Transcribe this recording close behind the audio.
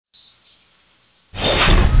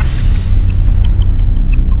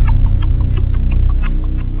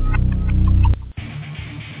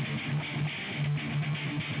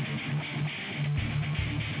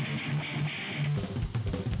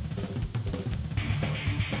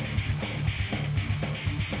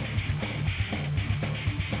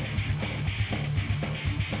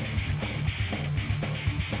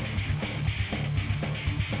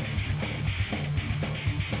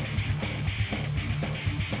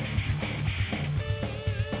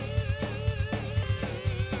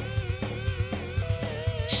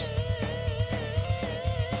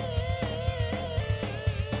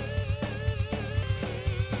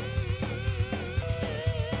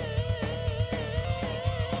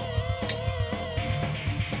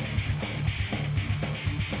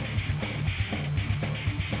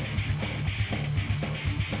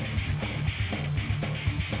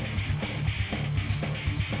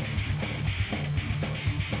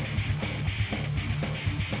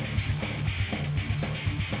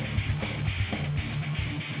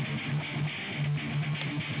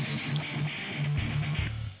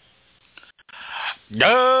Good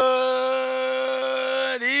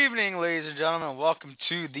evening, ladies and gentlemen. Welcome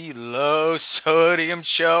to the Low Sodium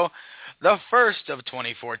Show, the first of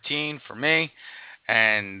 2014 for me,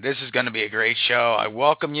 and this is going to be a great show. I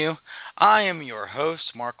welcome you. I am your host,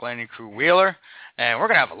 Mark Landing Crew Wheeler, and we're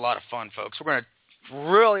going to have a lot of fun, folks. We're going to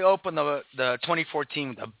really open the 2014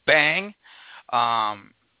 with a bang. We're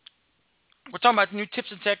talking about new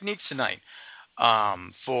tips and techniques tonight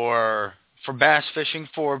for bass fishing,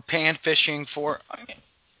 for pan fishing, for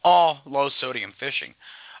all low-sodium fishing,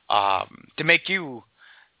 to make you,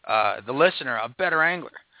 the listener, a better angler.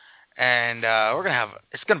 And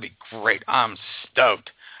it's going to be great. I'm stoked.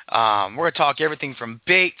 We're going to talk everything from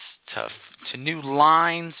baits to new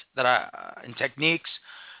lines and techniques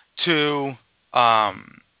to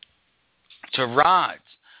rods.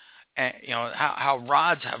 And, how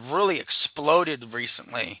rods have really exploded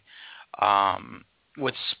recently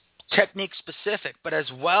with technique specific, but as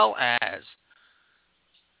well as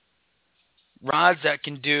rods that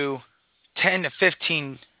can do 10 to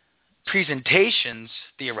 15 presentations,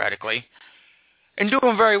 theoretically, and do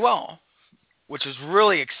them very well, which is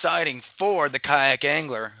really exciting for the kayak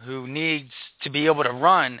angler who needs to be able to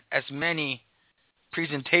run as many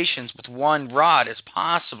presentations with one rod as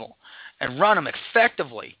possible and run them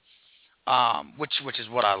effectively, which is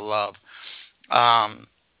what I love.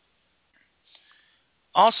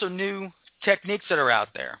 Also, new techniques that are out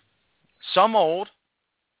there. Some old,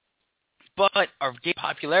 but are gaining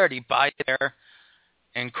popularity by their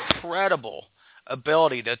incredible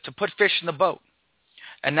ability to put fish in the boat.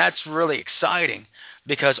 And that's really exciting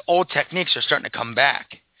because old techniques are starting to come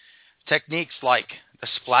back. Techniques like the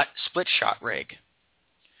split shot rig.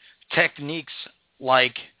 Techniques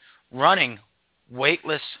like running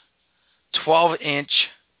weightless 12-inch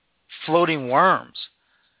floating worms.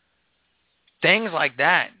 Things like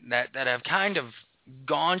that have kind of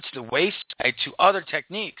gone to the wayside to other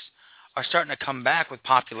techniques are starting to come back with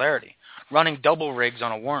popularity. Running double rigs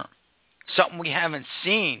on a worm. Something we haven't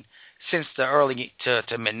seen since the early to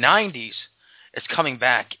mid-90s is coming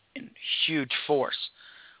back in huge force.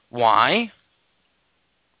 Why?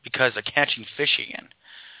 Because they're catching fish again.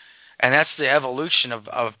 And that's the evolution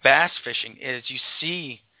of bass fishing, is you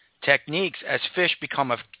see techniques as fish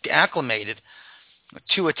become acclimated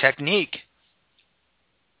to a technique.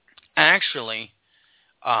 Actually,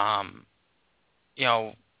 not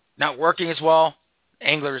working as well,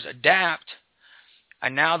 anglers adapt,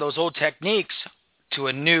 and now those old techniques to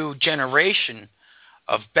a new generation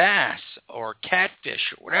of bass or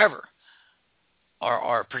catfish or whatever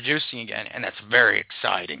are producing again, and that's very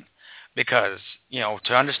exciting because,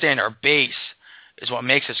 to understand our base is what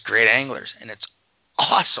makes us great anglers, and it's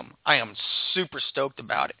awesome. I am super stoked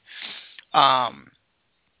about it.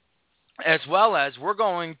 As well as we're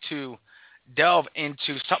going to delve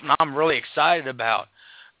into something I'm really excited about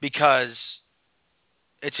because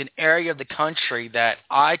it's an area of the country that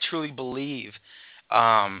I truly believe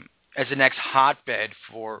as the next hotbed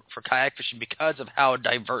for kayak fishing because of how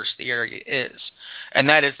diverse the area is, and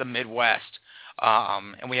that is the Midwest.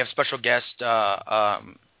 And we have special guest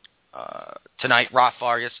tonight, Roth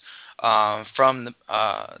Vargas, from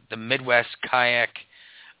the Midwest Kayak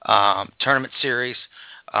Tournament Series.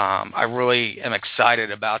 I really am excited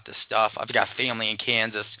about this stuff. I've got family in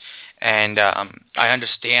Kansas, and I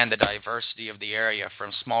understand the diversity of the area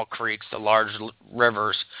from small creeks to large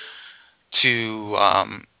rivers to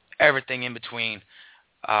everything in between.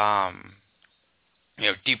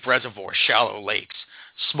 Deep reservoirs, shallow lakes,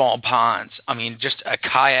 small ponds. I mean, just a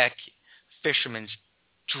kayak fisherman's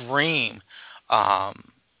dream.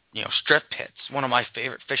 Strip pits, one of my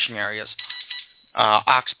favorite fishing areas.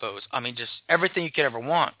 Oxbows. I mean, just everything you could ever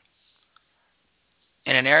want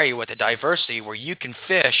in an area with a diversity where you can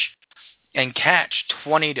fish and catch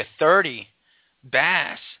 20 to 30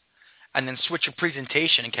 bass and then switch your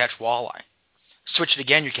presentation and catch walleye. Switch it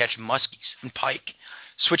again, you're catching muskies and pike.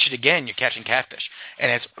 Switch it again, you're catching catfish.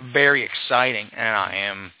 And it's very exciting, and I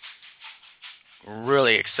am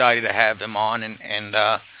really excited to have them on and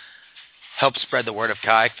help spread the word of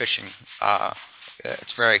kayak fishing.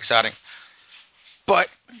 It's very exciting. But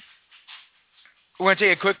we're going to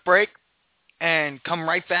take a quick break and come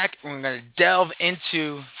right back. We're going to delve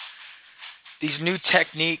into these new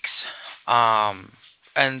techniques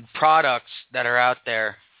and products that are out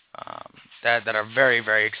there that are very,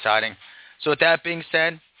 very exciting. So with that being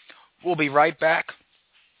said, we'll be right back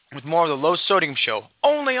with more of the Low Sodium Show,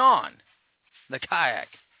 only on the Kayak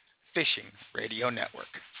Fishing Radio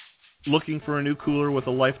Network. Looking for a new cooler with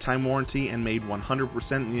a lifetime warranty and made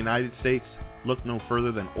 100% in the United States? Look no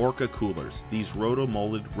further than Orca Coolers. These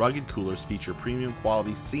roto-molded, rugged coolers feature premium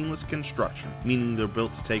quality, seamless construction, meaning they're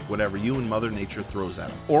built to take whatever you and Mother Nature throws at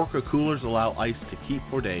them. Orca Coolers allow ice to keep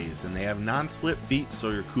for days, and they have non-split feet so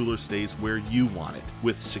your cooler stays where you want it.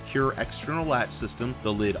 With secure external latch system,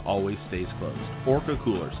 the lid always stays closed. Orca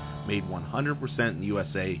Coolers, made 100% in the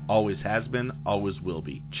USA, always has been, always will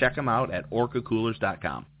be. Check them out at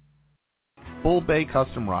orcacoolers.com. Bull Bay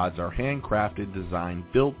custom rods are handcrafted, designed,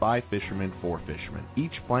 built by fishermen for fishermen.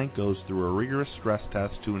 Each blank goes through a rigorous stress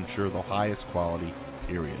test to ensure the highest quality,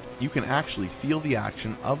 period. You can actually feel the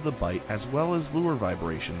action of the bite as well as lure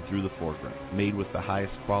vibration through the foregrip. Made with the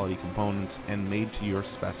highest quality components and made to your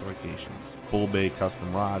specifications. Bull Bay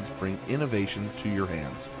custom rods bring innovation to your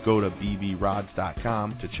hands. Go to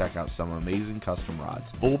bbrods.com to check out some amazing custom rods.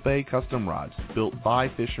 Bull Bay custom rods, built by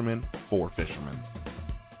fishermen for fishermen.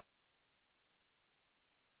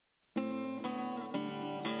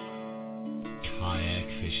 Kayak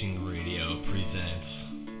Fishing Radio presents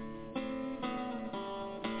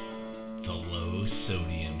The Low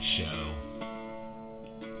Sodium Show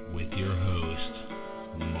with your host,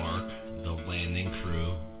 Mark the Landing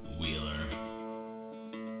Crew Wheeler.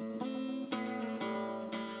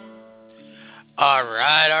 All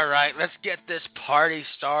right. Let's get this party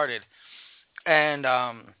started. And,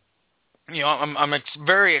 I'm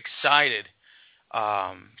very excited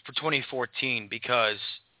for 2014 because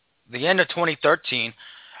the end of 2013,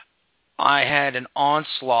 I had an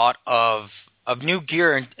onslaught of new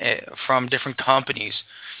gear from different companies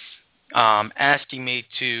asking me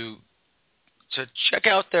to check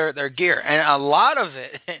out their gear. And a lot of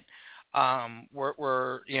it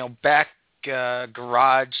were back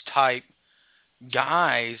garage type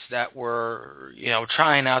guys that were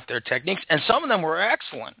trying out their techniques, and some of them were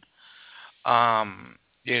excellent. My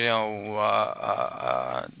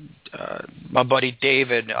buddy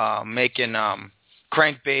David making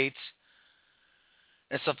crankbaits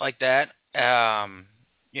and stuff like that, and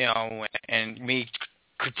me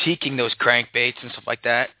critiquing those crankbaits and stuff like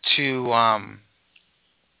that to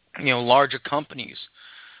larger companies.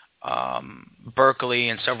 Berkeley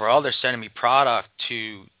and several others sending me product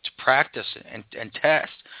to practice and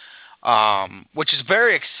test, which is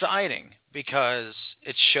very exciting because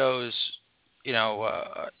it shows,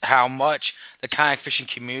 how much the kayak fishing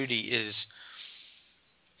community is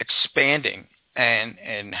expanding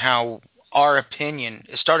and how our opinion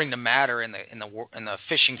is starting to matter in the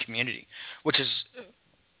fishing community, which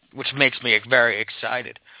makes me very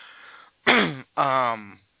excited.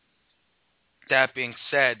 That being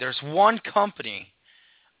said, there's one company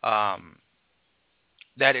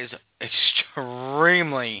that is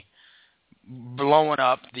extremely blowing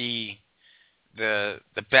up the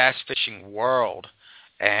bass fishing world,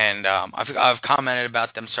 and I've commented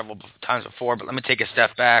about them several times before, but let me take a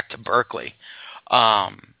step back to Berkeley.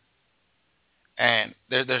 And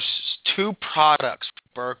there's two products from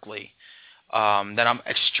Berkeley that I'm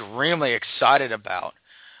extremely excited about.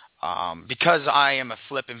 Because I am a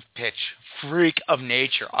flip and pitch freak of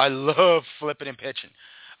nature. I love flipping and pitching,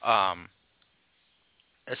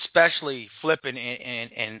 especially flipping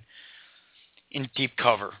in deep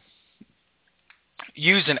cover.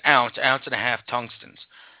 Use an ounce and a half tungstens,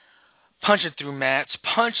 punching through mats,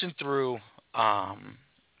 punching through a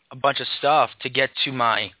bunch of stuff to get to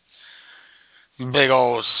my big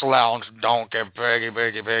old slouch donkey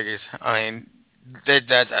biggies. I mean,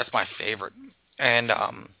 that's my favorite, and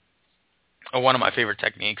one of my favorite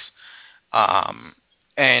techniques.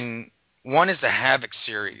 And one is the Havoc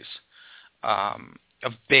series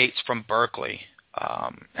of baits from Berkeley.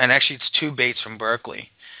 And actually it's two baits from Berkeley.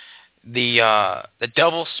 The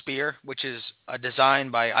double spear, which is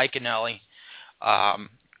designed by Iconelli,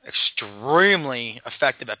 extremely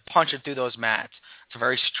effective at punching through those mats. It's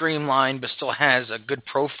very streamlined, but still has a good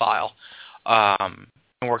profile. And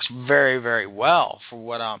works very, very well for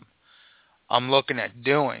what I'm looking at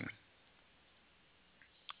doing.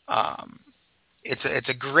 It's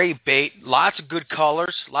a great bait. Lots of good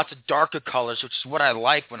colors, lots of darker colors, which is what I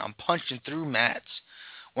like when I'm punching through mats,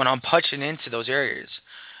 when I'm punching into those areas,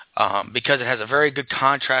 because it has a very good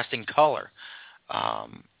contrasting color.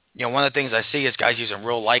 One of the things I see is guys using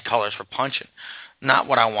real light colors for punching. Not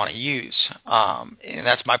what I want to use, and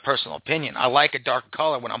that's my personal opinion. I like a darker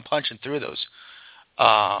color when I'm punching through those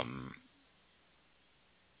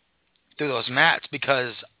mats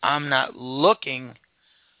because I'm not looking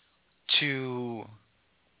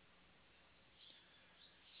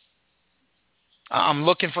I'm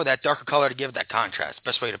looking for that darker color to give that contrast.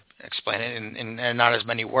 Best way to explain it in not as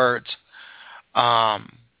many words. And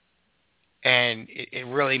it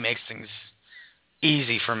really makes things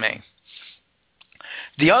easy for me.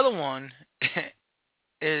 The other one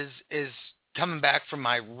is coming back from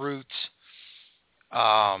my roots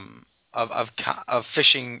of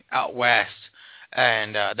fishing out west,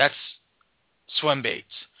 and that's swim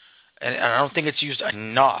baits, and I don't think it's used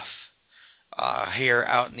enough here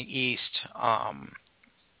out in the east, and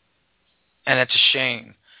it's a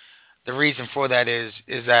shame. The reason for that is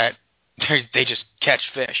that they just catch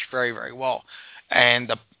fish very, very well,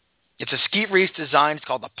 and it's a skeet reef design. It's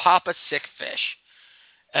called the Papa Sick Fish,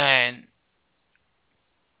 and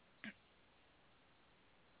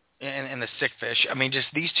the sick fish. I mean, just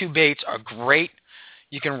these two baits are great.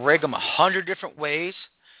 You can rig them 100 different ways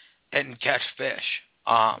and catch fish.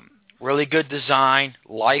 Really good design,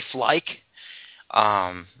 lifelike.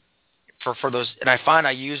 For those, and I find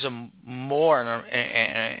I use them more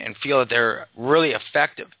and feel that they're really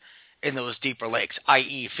effective in those deeper lakes,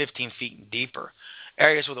 i.e. 15 feet and deeper.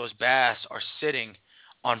 Areas where those bass are sitting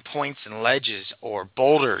on points and ledges or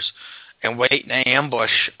boulders and wait in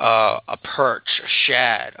ambush a perch, a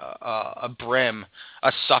shad, a brim,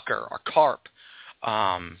 a sucker, or carp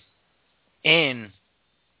in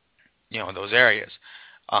those areas.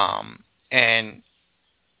 And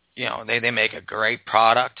they make a great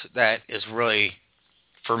product that is really,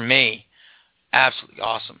 for me, absolutely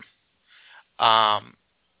awesome.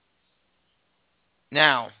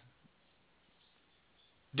 Now,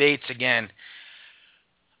 baits again.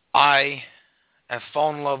 I have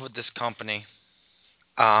fallen in love with this company,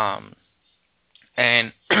 and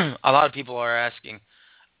a lot of people have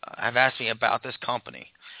asked me about this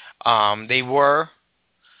company. They were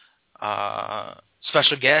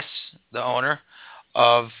special guests, the owner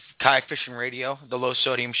of Kayak Fishing Radio, the Low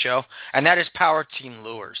Sodium Show, and that is Power Team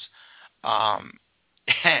Lures. And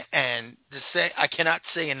I cannot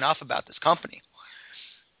say enough about this company.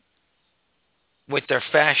 With their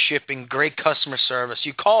fast shipping, great customer service.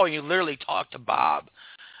 You call and you literally talk to Bob.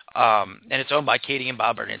 And it's owned by Katie and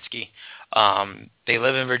Bob Berninsky. They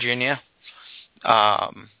live in Virginia.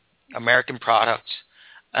 American products.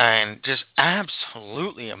 And just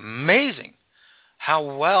absolutely amazing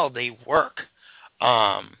how well they work.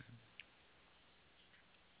 And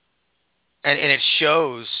it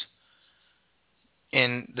shows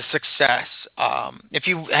in the success. If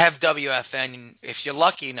you have WFN, if you're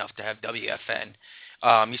lucky enough to have WFN,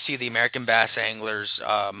 you see the American Bass Anglers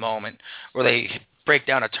moment where they break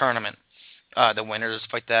down a tournament, the winners,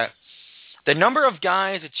 stuff like that. The number of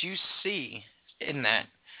guys that you see in that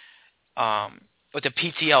with a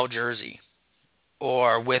PTL jersey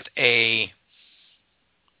or with a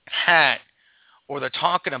hat, or they're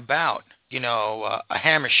talking about, a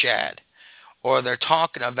hammer shad, or they're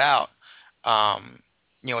talking about a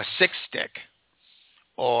six stick,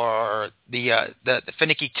 or the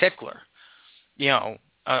finicky tickler,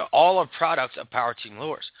 all are products of Power Team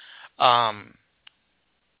Lures.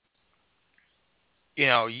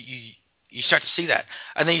 You start to see that,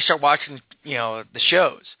 and then you start watching, the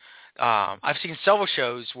shows. I've seen several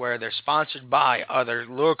shows where they're sponsored by other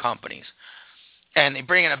lure companies, and they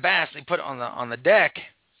bring in a bass, they put it on the deck,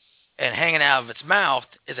 and hanging out of its mouth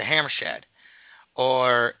is a hammer shad,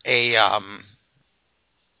 or a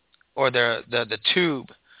or the tube,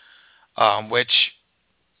 which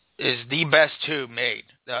is the best tube made.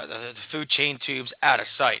 The food chain tubes out of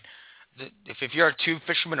sight. If you're a tube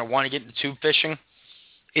fisherman or want to get into tube fishing,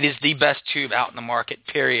 it is the best tube out in the market,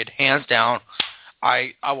 period. Hands down.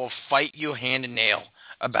 I will fight you hand and nail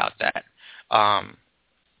about that.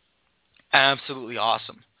 Absolutely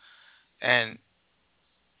awesome. And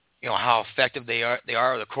how effective they are. They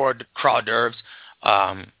are the craw d'oeuvres.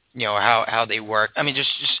 How they work. I mean, just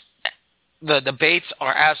the baits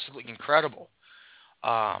are absolutely incredible.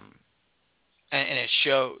 And it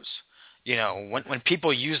shows. When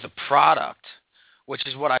people use the product, which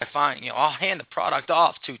is what I find. I'll hand the product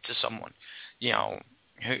off to someone.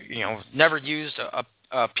 Who never used a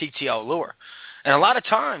PTL lure, and a lot of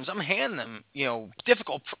times I'm handing them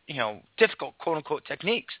difficult quote unquote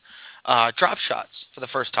techniques, drop shots for the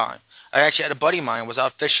first time. I actually had a buddy of mine was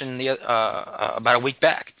out fishing about a week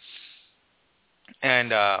back,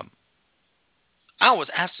 and I was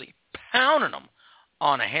absolutely pounding him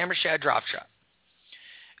on a hammer shad drop shot,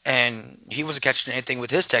 and he wasn't catching anything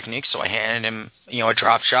with his technique, so I handed him a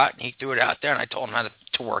drop shot, and he threw it out there, and I told him how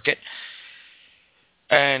to work it.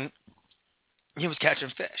 And he was catching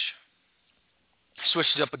fish.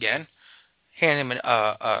 Switched it up again, handed him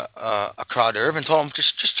a craw d'oeuvre, and told him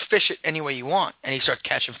just fish it any way you want. And he started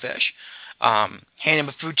catching fish. Handed him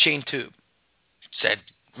a food chain tube. Said,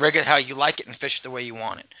 rig it how you like it and fish it the way you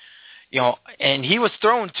want it. And he was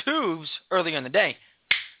throwing tubes earlier in the day.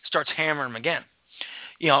 Starts hammering them again.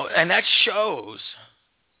 And that shows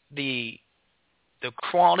the the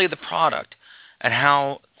quality of the product and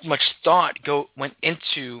how much thought went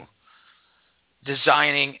into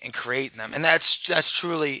designing and creating them, and that's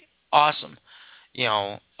truly awesome. You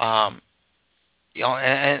know, and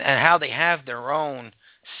how they have their own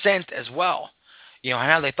scent as well. You know,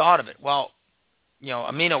 and how they thought of it. Well, you know,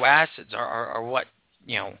 amino acids are what,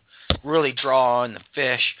 you know, really draw in the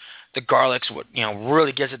fish. The garlic's what, you know,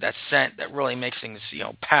 really gives it that scent that really makes things, you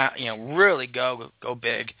know, really go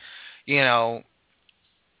big. You know,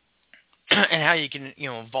 and how you can, you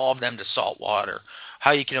know, evolve them to salt water,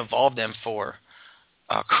 how you can evolve them for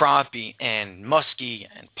crappie and muskie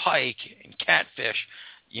and pike and catfish,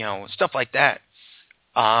 you know, stuff like that.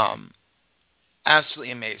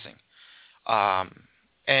 Absolutely amazing.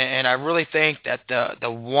 And I really think that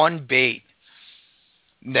the one bait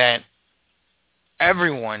that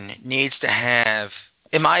everyone needs to have,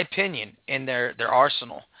 in my opinion, in their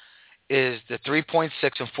arsenal is the 3.6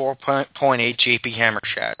 and 4.8 JP Hammer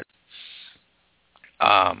Shad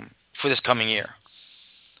for this coming year.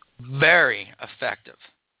 Very effective.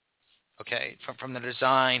 Okay, from the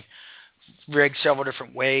design, rigged several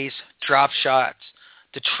different ways, drop shots,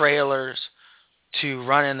 to trailers, to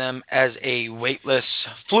running them as a weightless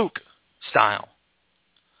fluke style.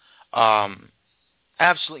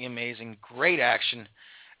 Absolutely amazing, great action,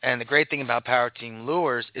 and the great thing about Power Team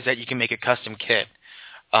Lures is that you can make a custom kit.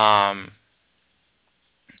 The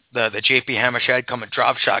JP Hammer Shad come with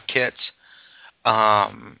drop shot kits,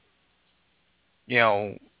 you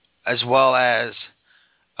know, as well as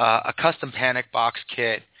a custom panic box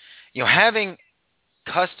kit. You know, having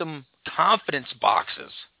custom confidence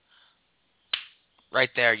boxes right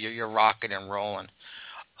there, you're rocking and rolling.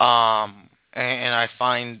 And I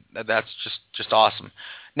find that that's just awesome.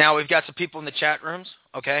 Now, we've got some people in the chat rooms,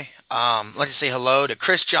 okay? I'd like to say hello to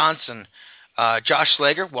Chris Johnson, Josh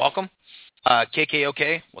Slager, welcome.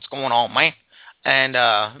 KKOK, what's going on, man? And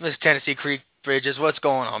Miss Tennessee Creek Bridges, what's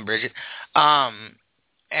going on, Bridget?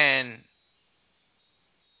 And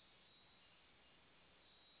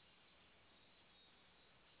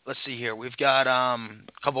let's see here. We've got a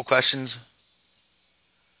couple questions.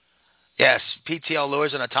 Yes, PTL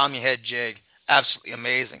Lures and a Tommy Head jig. Absolutely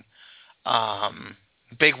amazing.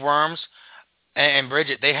 Big worms. And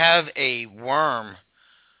Bridget, they have a worm,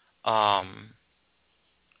 Power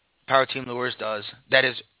Team Lures does, that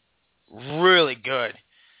is really good.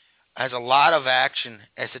 Has a lot of action.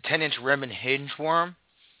 It's a 10-inch ribbon hinge worm.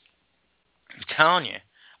 I'm telling you.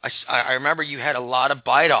 I remember you had a lot of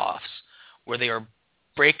bite-offs where they were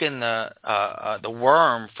breaking the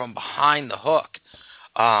worm from behind the hook.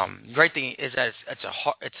 Great thing is that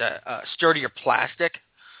it's a sturdier plastic.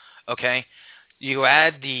 Okay, you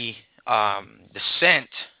add the scent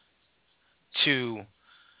to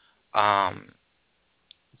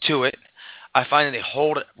it. I find that they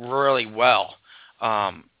hold it really well.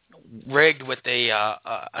 Rigged with a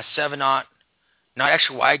 7/0, not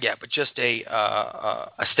extra wide gap, but just a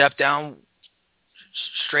step down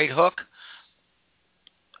straight hook.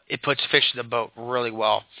 It puts fish in the boat really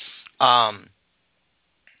well. And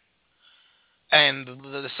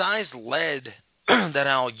the size lead that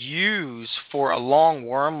I'll use for a long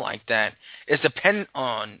worm like that is dependent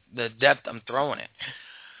on the depth I'm throwing it.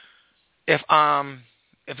 If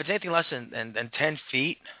it's anything less than 10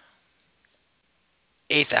 feet,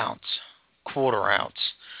 1/8 ounce, 1/4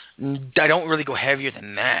 ounce. I don't really go heavier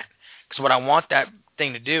than that, because what I want that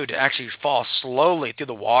thing to do to actually fall slowly through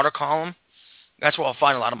the water column. That's where I'll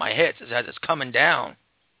find a lot of my hits, is as it's coming down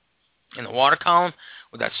in the water column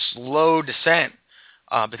with that slow descent,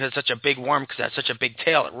 because it's such a big worm, because it has such a big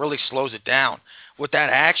tail, it really slows it down. With that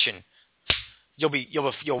action,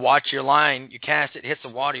 you'll watch your line, you cast it, hits the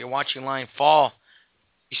water, you watch your line fall,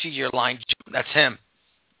 you see your line, that's him.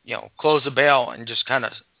 You know, close the bail and just kind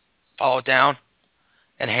of follow it down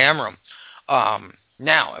and hammer him.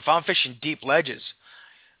 Now, if I'm fishing deep ledges,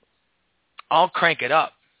 I'll crank it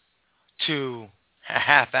up to a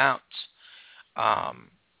 1/2 ounce,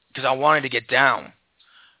 because I wanted to get down.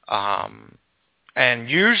 And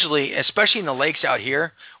usually, especially in the lakes out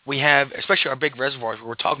here, we have, especially our big reservoirs, where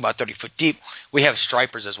we're talking about 30 foot deep, we have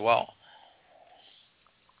stripers as well.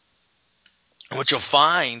 And what you'll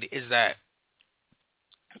find is that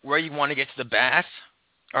where you want to get to the bass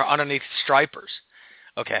are underneath stripers,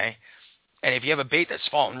 okay? And if you have a bait that's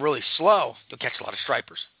falling really slow, you'll catch a lot of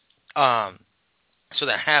stripers. So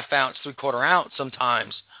that 1/2 ounce, 3/4 ounce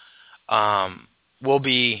sometimes will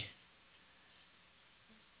be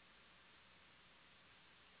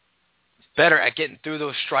better at getting through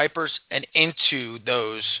those stripers and into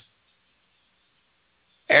those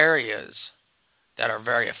areas that are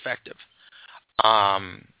very effective.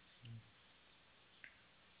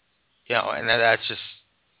 And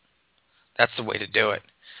that's the way to do it.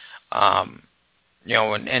 And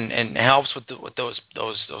it helps with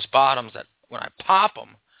those bottoms that when I pop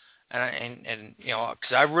them, and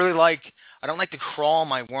because I don't like to crawl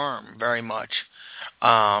my worm very much.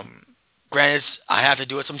 Granted, I have to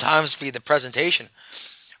do it sometimes for the presentation,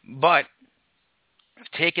 but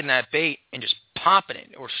taking that bait and just popping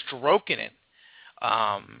it or stroking it,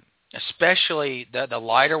 especially the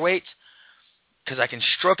lighter weights, because I can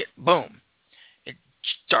stroke it, boom, it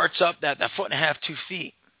starts up that 1.5 to 2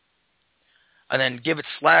 feet, and then give it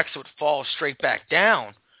slack so it falls straight back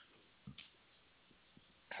down.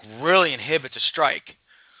 Really inhibits a strike,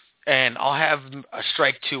 and I'll have a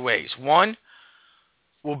strike two ways. One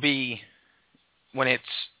will be when it's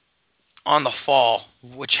on the fall,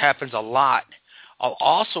 which happens a lot. I'll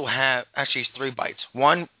also have, actually it's 3 bites.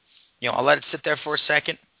 One, I'll let it sit there for a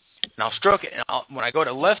second, and I'll stroke it, and when I go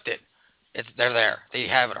to lift it, they're there. They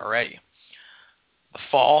have it already. The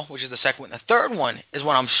fall, which is the second one. The third one is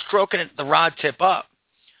when I'm stroking it, the rod tip up.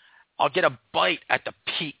 I'll get a bite at the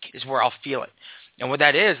peak is where I'll feel it. And what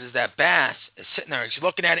that is that bass is sitting there, he's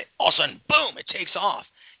looking at it, all of a sudden, boom, it takes off.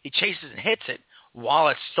 He chases and hits it while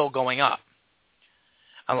it's still going up.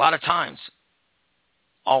 A lot of times,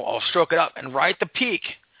 I'll stroke it up, and right at the peak,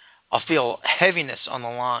 I'll feel heaviness on the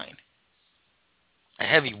line, a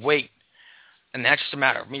heavy weight. And that's just a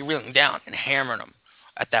matter of me reeling down and hammering them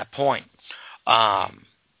at that point. Power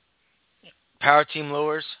Team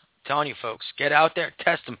Lures, I'm telling you folks, get out there,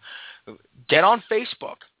 test them. Get on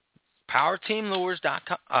Facebook,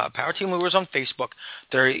 PowerTeamLures.com, Power Team Lures on Facebook.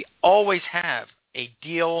 They always have a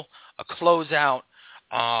deal, a closeout,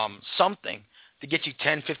 something to get you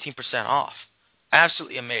 10-15% off.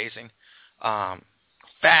 Absolutely amazing.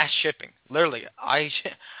 Fast shipping. Literally, I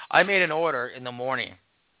made an order in the morning.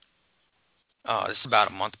 This is about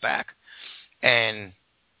a month back, and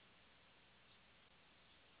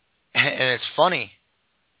it's funny.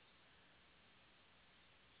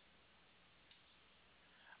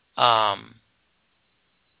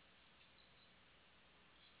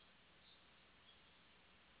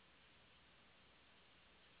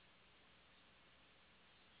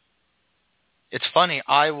 It's funny.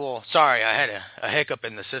 Sorry, I had a hiccup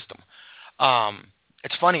in the system.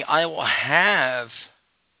 It's funny. I will have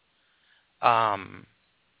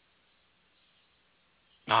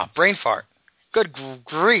brain fart. Good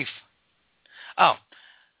grief. I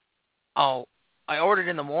ordered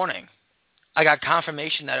in the morning. I got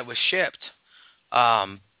confirmation that it was shipped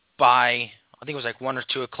by, I think it was like 1 or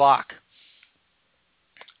 2 o'clock.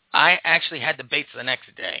 I actually had the baits the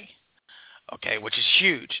next day, okay, which is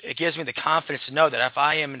huge. It gives me the confidence to know that if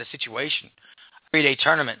I am in a situation, a 3-day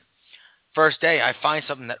tournament, first day I find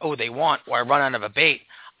something that, they want, or I run out of a bait,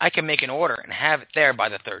 I can make an order and have it there by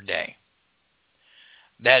the 3rd day.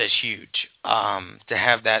 That is huge, to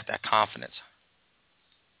have that confidence.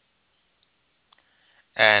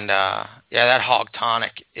 And, that hog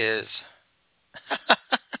tonic is...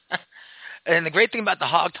 And the great thing about the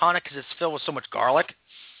hog tonic is it's filled with so much garlic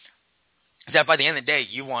that by the end of the day,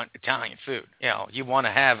 you want Italian food. You want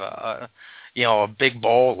to have a big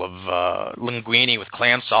bowl of linguine with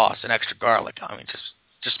clam sauce and extra garlic. I mean,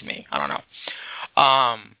 just me. I don't know.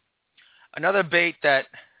 Another bait that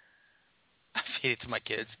I feed it to my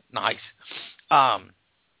kids. Nice. Now,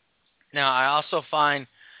 I also find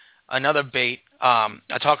another bait.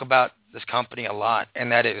 I talk about this company a lot,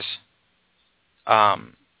 and that is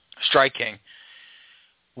Strike King.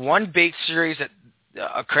 One bait series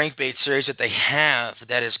a crankbait series that they have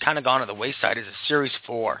that has kind of gone to the wayside is a Series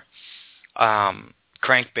 4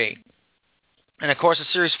 crankbait. And, of course, the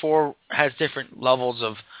Series 4 has different levels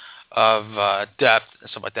of depth and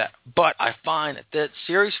stuff like that. But I find that the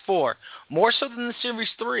Series 4, more so than the Series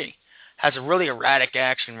 3, has a really erratic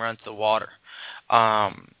action run to the water.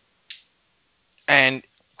 And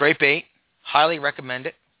great bait. Highly recommend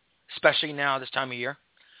it, especially now this time of year.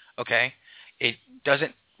 Okay? It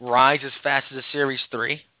doesn't rise as fast as a Series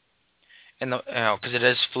 3 because it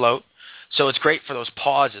is float. So it's great for those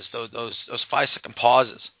pauses, those 5-second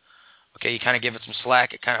pauses. Okay, you kind of give it some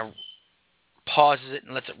slack. It kind of pauses it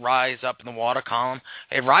and lets it rise up in the water column.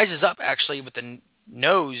 It rises up actually with the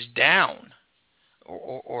nose down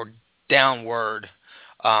or downward,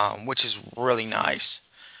 which is really nice.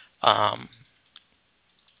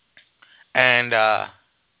 And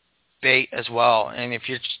bait as well. And if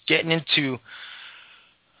you're getting into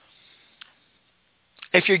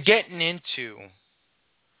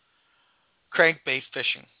crankbait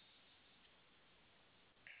fishing,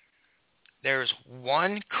 there's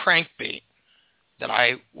one crankbait that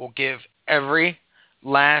I will give every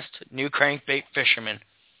last new crankbait fisherman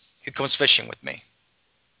who comes fishing with me.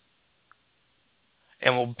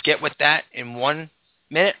 And we'll get with that in 1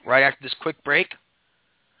 minute, right after this quick break.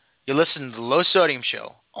 You're listening to the Low Sodium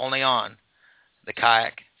Show, only on the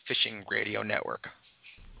Kayak Fishing Radio Network.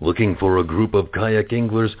 Looking for a group of kayak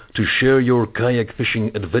anglers to share your kayak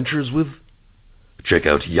fishing adventures with? Check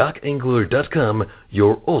out yachtangler.com,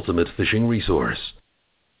 your ultimate fishing resource.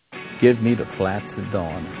 Give me the flats at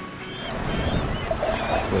dawn,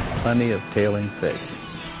 with plenty of tailing fish.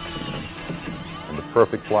 And the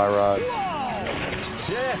perfect fly rod.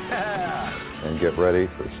 Yeah! And get ready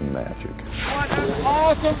for some magic. What an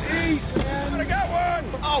awesome eat, man! I got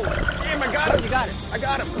one! Oh, damn, I got him! You got it. I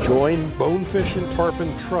got him. Join Bonefish and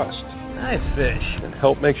Tarpon Trust. Nice fish. And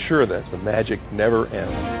help make sure that the magic never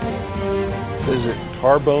ends. Visit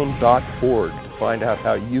tarbone.org to find out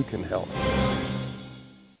how you can help.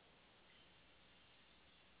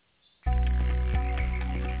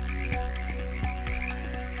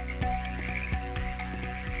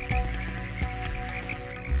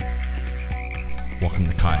 Welcome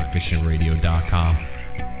to kayakfishingradio.com.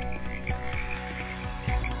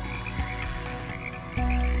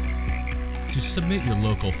 To submit your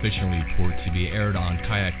local fishing report to be aired on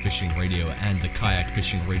Kayak Fishing Radio and the Kayak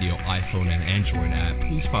Fishing Radio iPhone and Android app,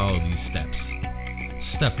 please follow these steps.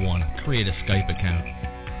 Step 1. Create a Skype account.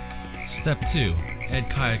 Step 2.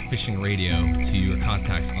 Add Kayak Fishing Radio to your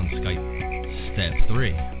contacts on Skype. Step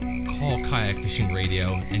 3. Call Kayak Fishing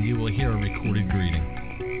Radio and you will hear a recorded greeting.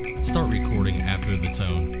 Start recording after the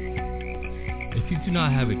tone. If you do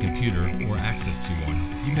not have a computer or access to one,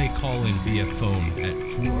 you may call in via phone at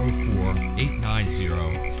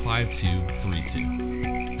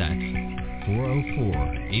 404-890-5232. That's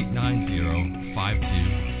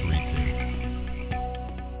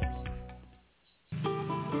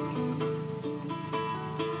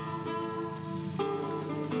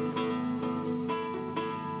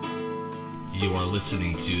You are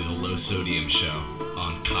listening to The Low Sodium Show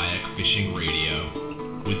on Kayak Fishing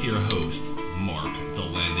Radio with your host, Mark, the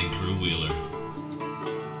Landing Crew Wheeler.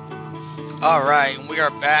 All right, and we are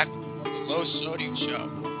back with the Low Sodium Show,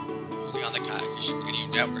 only on the Kayak Fishing Radio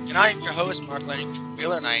Network. And I am your host, Mark Landing Crew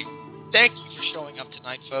Wheeler, and I thank you for showing up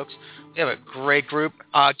tonight, folks. We have a great group.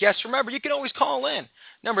 Guests, remember, you can always call in.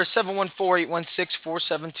 Number is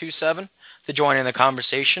 714-816-4727 to join in the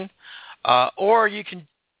conversation. Or you can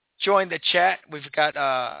join the chat. We've got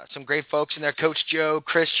some great folks in there, Coach Joe,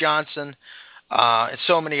 Chris Johnson, and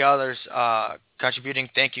so many others contributing.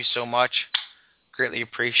 Thank you so much. Greatly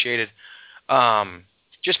appreciated.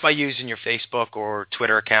 Just by using your Facebook or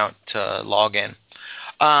Twitter account to log in.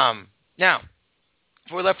 Now,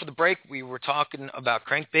 before we left for the break, we were talking about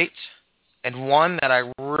crankbaits, and one that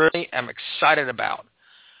I really am excited about,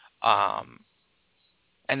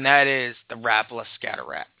 and that is the Rapala Scatter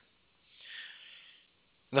Rat.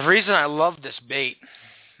 The reason I love this bait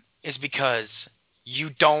is because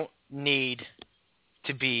you don't need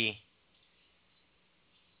to be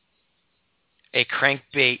a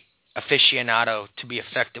crankbait aficionado to be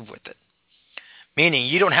effective with it. Meaning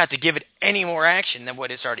you don't have to give it any more action than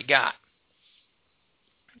what it's already got.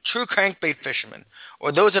 True crankbait fishermen,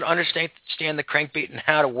 or those that understand the crankbait and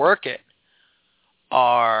how to work it,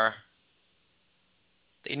 they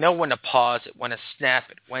know when to pause it, when to snap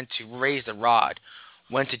it, when to raise the rod,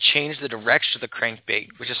 when to change the direction of the crankbait,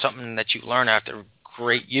 which is something that you learn after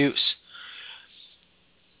great use.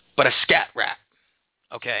 But a scat rat,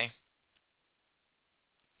 okay?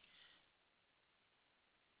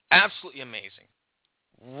 Absolutely amazing.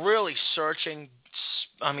 Really searching.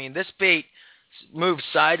 I mean, this bait moves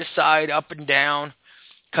side to side, up and down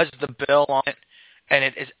because of the bill on it, and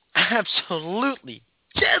it is absolutely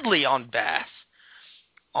deadly on bass.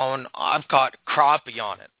 I've got crappie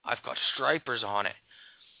on it. I've got stripers on it.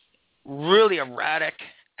 Really erratic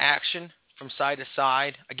action from side to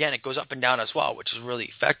side. Again, it goes up and down as well, which is really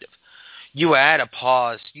effective. You add a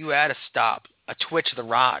pause, you add a stop, a twitch of the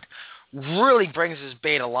rod. Really brings this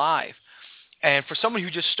bait alive. And for someone who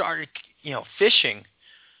just started, fishing,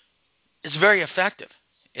 it's very effective.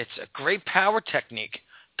 It's a great power technique,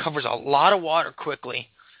 covers a lot of water quickly,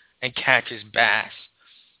 and catches bass.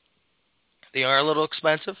 They are a little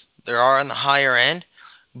expensive. They are on the higher end,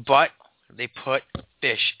 but they put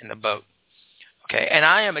fish in the boat. Okay, and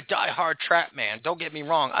I am a die-hard trap man. Don't get me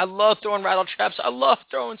wrong. I love throwing rattle traps. I love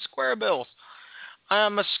throwing square bills.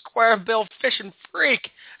 I'm a square bill fishing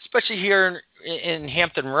freak, especially here in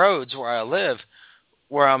Hampton Roads where I live,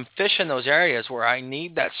 where I'm fishing those areas where I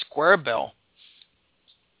need that square bill.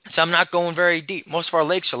 So I'm not going very deep. Most of our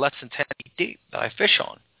lakes are less than 10 feet deep that I fish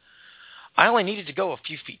on. I only needed to go a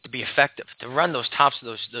few feet to be effective, to run those tops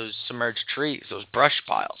of those submerged trees, those brush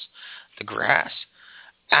piles, the grass.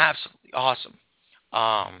 Absolutely awesome.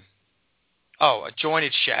 Oh, a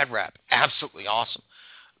jointed shad wrap. Absolutely awesome.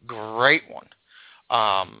 Great one.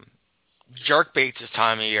 Jerk baits this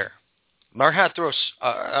time of year. Learn how to throw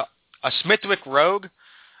a Smithwick Rogue.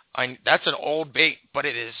 That's an old bait, but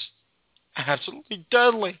it is absolutely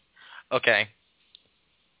deadly. Okay.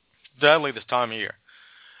 Deadly this time of year.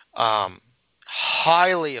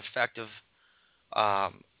 Highly effective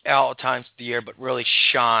all times of the year, but really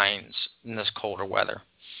shines in this colder weather.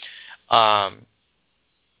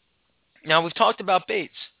 Now, we've talked about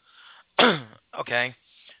baits. Okay.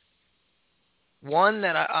 One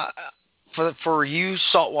that for you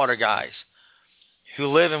saltwater guys who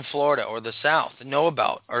live in Florida or the South know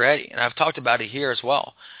about already, and I've talked about it here as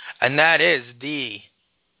well, and that is the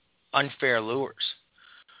unfair lures.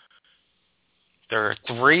 There are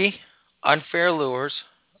 3 unfair lures,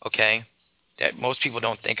 okay, that most people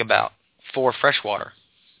don't think about for freshwater,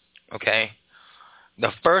 okay?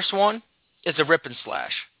 The first one is a rip and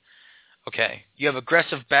slash, okay? You have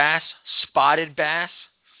aggressive bass, spotted bass,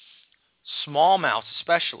 smallmouth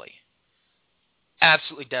especially.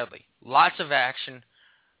 Absolutely deadly. Lots of action,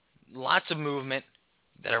 lots of movement,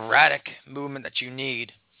 that erratic movement that you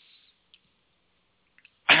need.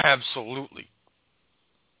 Absolutely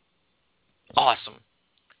awesome.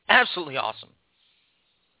 Absolutely awesome.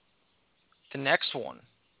 The next one,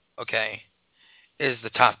 okay, is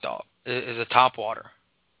the top dog, is a top water,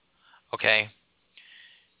 okay?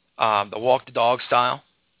 The walk the dog style,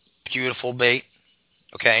 beautiful bait,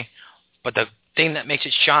 okay? But the thing that makes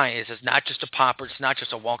it shine is it's not just a popper, it's not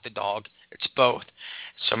just a walk the dog, it's both.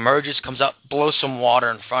 Submerges, comes up, blows some water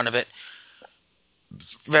in front of it.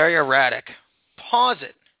 Very erratic. Pause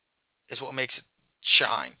it is what makes it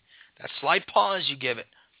shine. That slight pause you give it,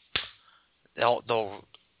 they'll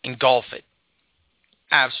engulf it.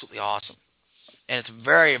 Absolutely awesome. And it's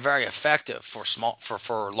very, very effective for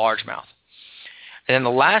largemouth. And then the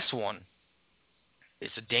last one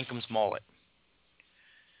is the Dinkum's mullet.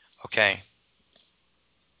 Okay.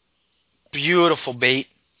 Beautiful bait.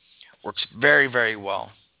 Works very, very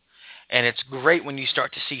well. And it's great when you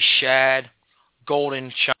start to see shad,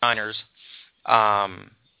 golden shiners,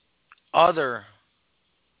 other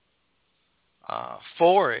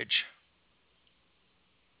forage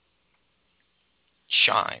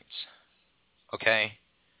shines. Okay?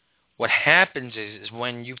 What happens is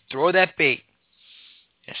when you throw that bait,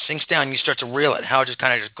 it sinks down, you start to reel it, how it just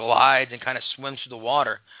kind of just glides and kind of swims through the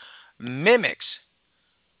water, mimics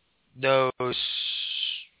those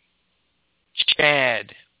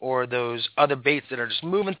shad or those other baits that are just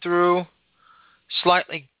moving through,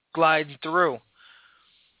 slightly gliding through,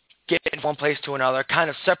 getting from one place to another, kind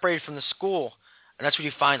of separated from the school. And that's where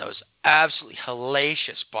you find those absolutely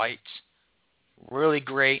hellacious bites. Really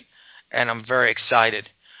great, and I'm very excited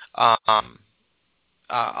on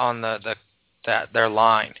their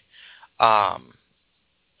line. And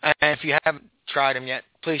if you haven't tried them yet,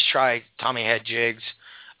 please try Tommy Head Jigs.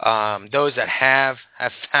 Those that have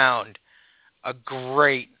found a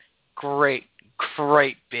great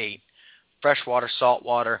bait, freshwater,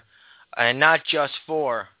 saltwater, and not just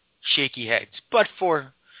for shaky heads, but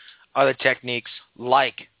for other techniques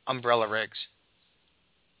like umbrella rigs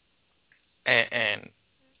and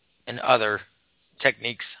other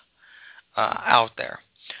techniques out there.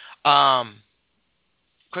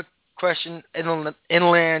 Quick question.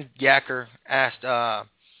 Inland Yacker asked the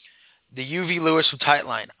UV Lewis from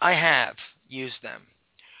Tightline. I have used them.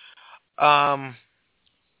 I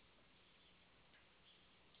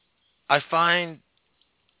find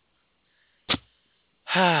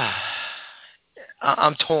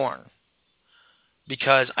I'm torn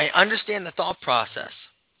because I understand the thought process,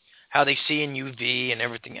 how they see in UV and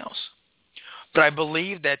everything else. But I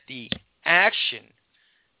believe that the action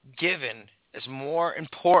given is more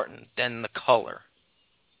important than the color.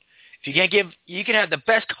 If you can't you can have the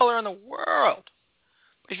best color in the world,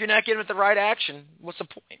 but if you're not giving it the right action, what's the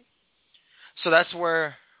point? So that's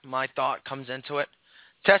where my thought comes into it.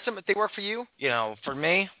 Test them if they work for you. For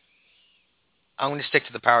me, I'm going to stick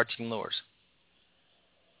to the Power Team lures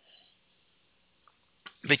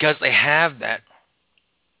because they have that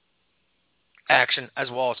action as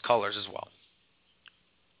well as colors as well.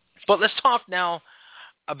 But let's talk now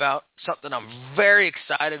about something I'm very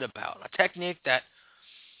excited about, a technique that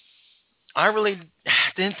I really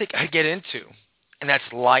didn't think I'd get into, and that's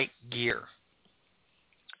light gear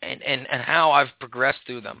and how I've progressed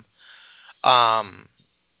through them. And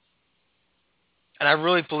I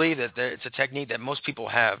really believe that it's a technique that most people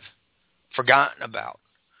have forgotten about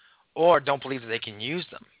or don't believe that they can use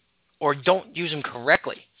them or don't use them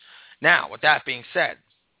correctly. Now, with that being said,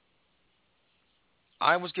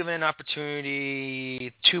 I was given an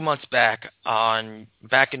opportunity 2 months back in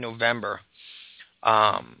November.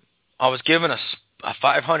 I was given a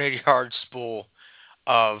 500-yard spool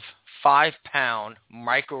of 5-pound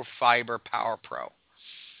microfiber Power Pro.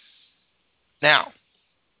 Now,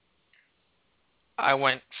 I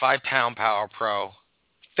went 5-pound Power Pro.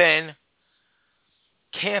 Thin,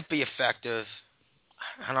 can't be effective.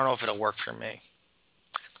 I don't know if it'll work for me.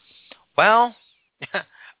 Well,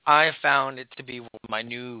 I have found it to be one of my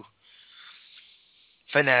new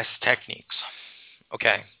finesse techniques.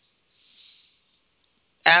 Okay.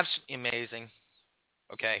 Absolutely amazing.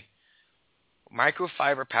 Okay.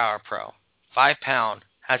 Microfiber Power Pro, 5-pound,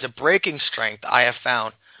 has a breaking strength I have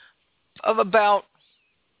found of about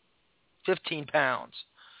 15 pounds,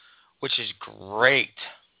 which is great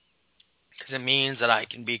because it means that I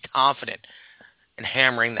can be confident in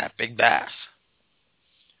hammering that big bass.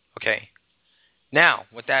 Okay. Now,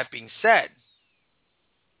 with that being said,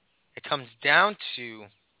 it comes down to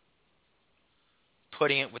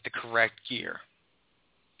putting it with the correct gear.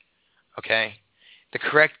 Okay? The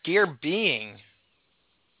correct gear being,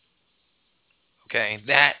 okay,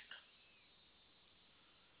 that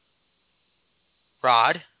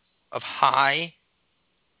rod of high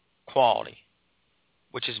quality,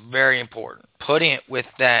 which is very important. Putting it with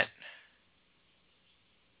that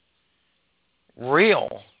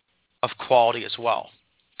reel of quality as well,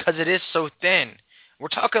 because it is so thin. We're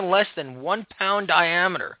talking less than 1 pound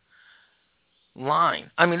diameter line.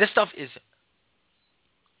 I mean, this stuff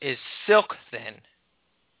is silk thin.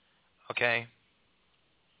 Okay?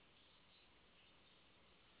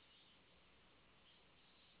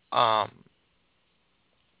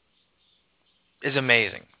 Is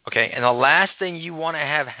amazing. Okay? And the last thing you want to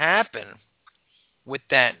have happen with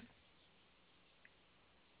that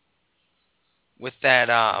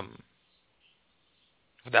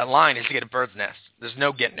line is to get a bird's nest. There's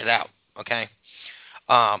no getting it out. Okay?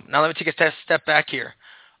 Now let me take a step back here.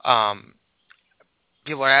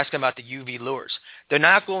 People are asking about the UV lures. They're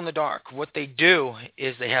not glow in the dark. What they do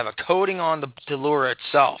is they have a coating on the lure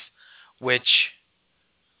itself, which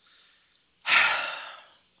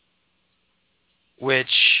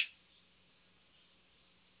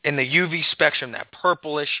in the UV spectrum, that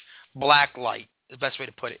purplish black light is the best way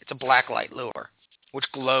to put it. It's a black light lure,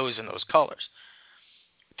 which glows in those colors.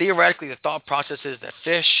 Theoretically, the thought process is that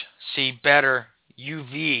fish see better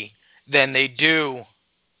UV than they do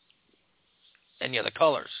any other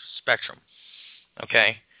colors spectrum.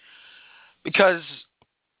 Okay? Because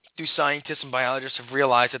scientists and biologists have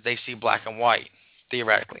realized that they see black and white,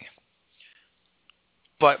 theoretically.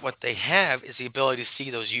 But what they have is the ability to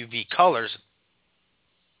see those UV colors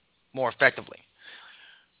more effectively.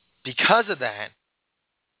 Because of that,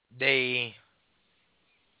 they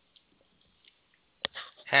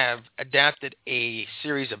have adapted a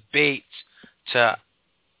series of baits to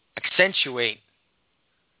accentuate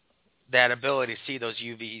that ability to see those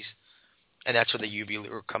UVs, and that's where the UV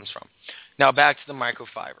lure comes from. Now back to the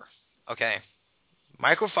microfiber. Okay,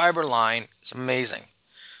 microfiber line is amazing,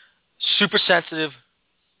 super sensitive,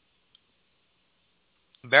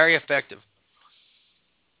 very effective.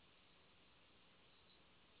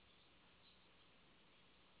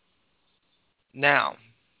 Now,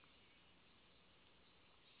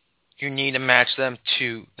 you need to match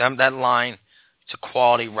that line to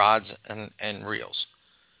quality rods and reels.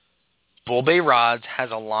 Bull Bay Rods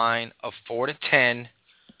has a line of 4 to 10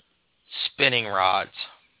 spinning rods.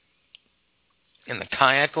 In the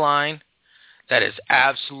kayak line, that is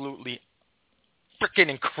absolutely freaking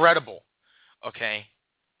incredible. Okay?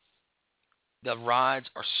 The rods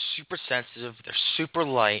are super sensitive, they're super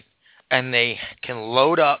light, and they can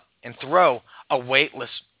load up and throw a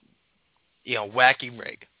weightless, wacky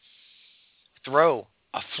rig. Throw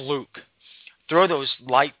a fluke. Throw those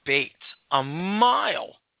light baits a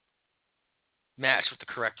mile matched with the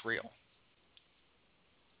correct reel.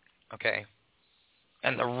 Okay?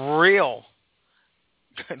 And the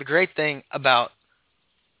great thing about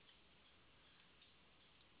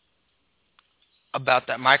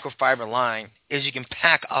that microfiber line is you can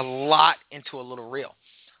pack a lot into a little reel.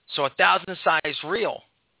 So 1,000 size reel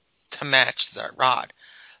to match that rod.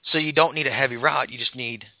 So you don't need a heavy rod, you just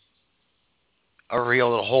need a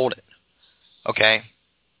reel to hold it. Okay?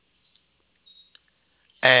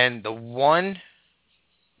 And the one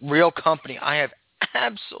reel company I have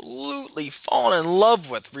absolutely fallen in love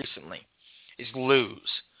with recently is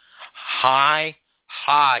Lew's. High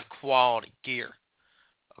quality gear.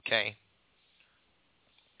 Okay?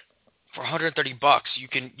 For $130, you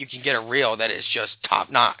can get a reel that is just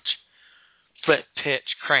top notch. Flip,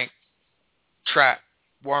 pitch, crank, trap,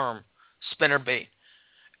 worm, spinnerbait.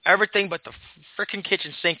 Everything but the freaking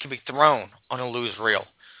kitchen sink can be thrown on a lose reel.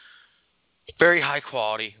 Very high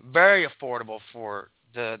quality, very affordable for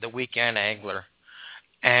the weekend angler.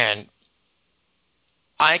 And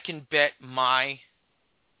I can bet my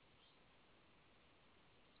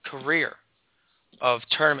career of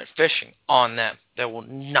tournament fishing on them. They will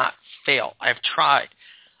not fail. I've tried.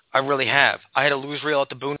 I really have. I had a lose reel at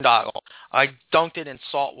the boondoggle. I dunked it in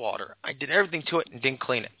salt water. I did everything to it and didn't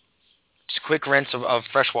clean it. Just a quick rinse of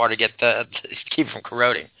fresh water to keep it from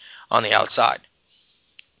corroding on the outside.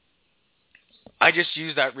 I just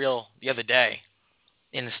used that reel the other day,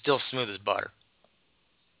 and it's still smooth as butter.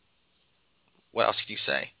 What else could you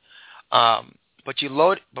say? But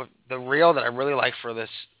the reel that I really like for this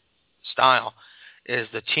style is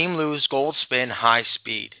the Team Lose Gold Spin High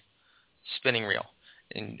Speed spinning reel.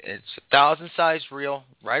 And it's a 1,000 size reel,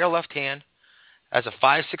 right or left hand, has a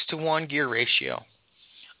 5:6 to 1 gear ratio.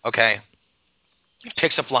 Okay, it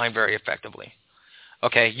picks up line very effectively.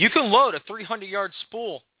 Okay, you can load a 300-yard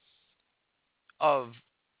spool of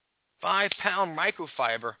 5-pound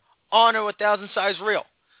microfiber onto a 1,000 size reel.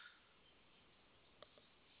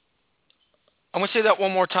 I'm going to say that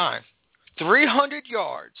one more time. 300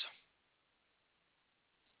 yards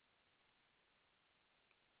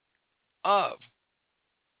of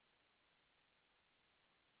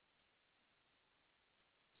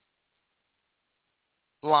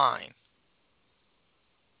line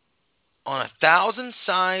on a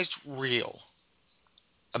 1,000-sized reel.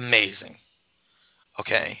 Amazing.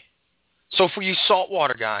 Okay? So for you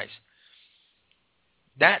saltwater guys,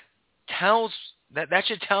 that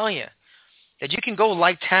should tell you that you can go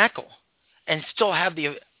light tackle and still have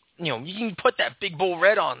you can put that big bull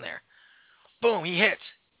red on there. Boom, he hits.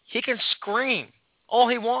 He can scream all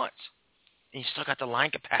he wants. And you still got the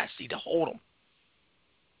line capacity to hold him.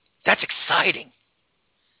 That's exciting.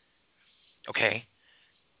 Okay?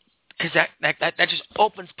 Because that just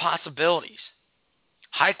opens possibilities.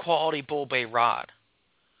 High quality bull bay rod.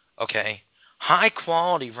 Okay? High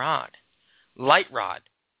quality rod. Light rod.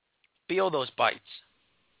 Feel those bites.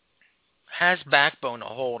 Has backbone to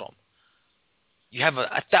hold them. You have a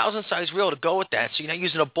 1,000 size reel to go with that, so you're not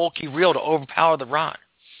using a bulky reel to overpower the rod.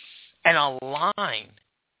 And a line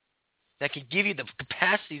that can give you the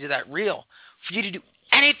capacity to that reel for you to do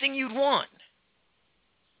anything you'd want.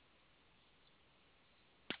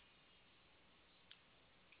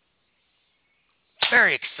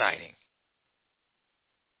 Very exciting.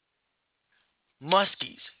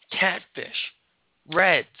 Muskies, catfish,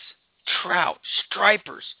 reds, trout,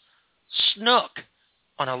 stripers, snook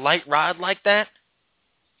on a light rod like that.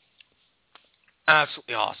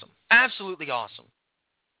 Absolutely awesome. Absolutely awesome.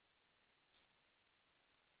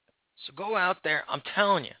 So go out there. I'm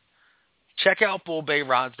telling you. Check out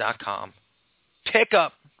bullbayrods.com. Pick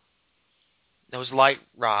up those light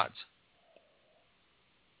rods.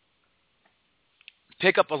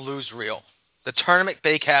 Pick up a lose reel. The Tournament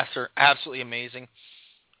Baitcaster, absolutely amazing.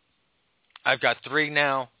 I've got 3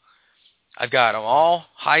 now. I've got them all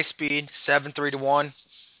high speed, 7:3 to 1.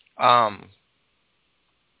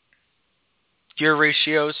 Gear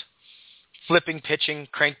ratios, flipping, pitching,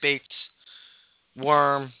 crankbaits,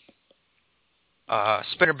 worm,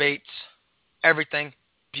 spinner baits, everything.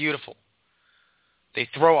 Beautiful. They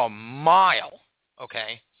throw a mile,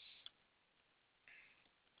 okay?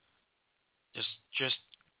 Just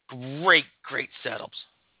great setups.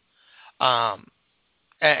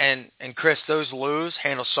 And Chris, those lures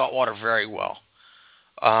handle saltwater very well.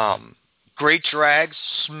 Great drags,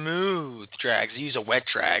 smooth drags. They use a wet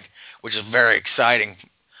drag, which is very exciting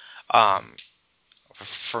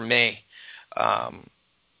for me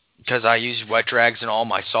because I use wet drags in all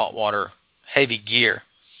my saltwater heavy gear.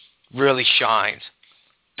 Really shines.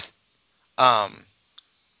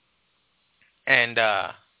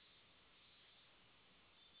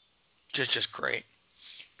 Just great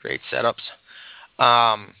setups.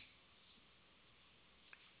 And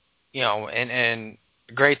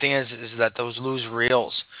the great thing is that those loose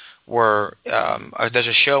reels were, there's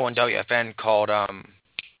a show on WFN called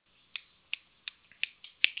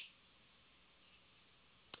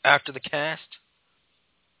After the Cast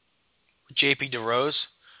with JP DeRose.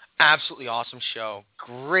 Absolutely awesome show.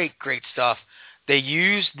 Great stuff. They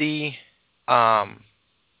use the, I'm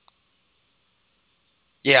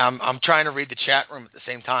trying to read the chat room at the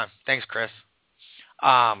same time. Thanks, Chris.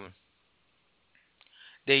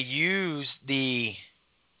 They use the,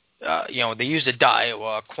 they use a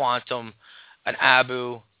Daiwa, a Quantum, an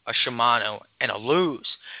Abu, a Shimano, and a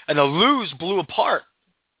Luz. And the Luz blew apart.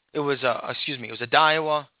 It was a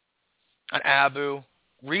Daiwa, an Abu,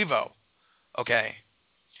 Revo, okay,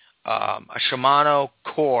 a Shimano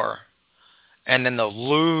Core, And then the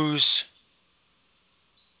Lose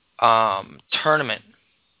tournament.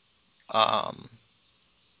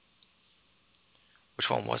 Which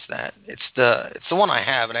one was that? It's the one I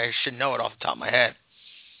have, and I should know it off the top of my head.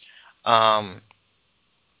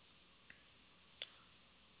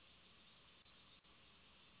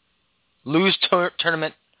 Lose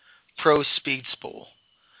Tournament Pro Speed Spool.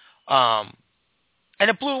 And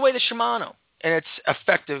it blew away the Shimano. And its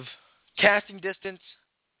effective casting distance,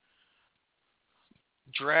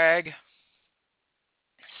 drag,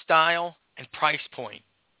 style, and price point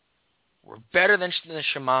were better than the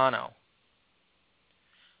Shimano.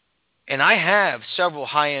 And I have several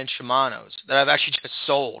high-end Shimanos that I've actually just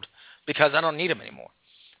sold because I don't need them anymore.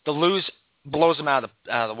 The Lose blows them out of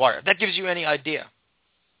the water. That gives you any idea.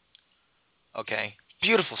 Okay?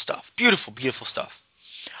 Beautiful stuff. Beautiful, beautiful stuff.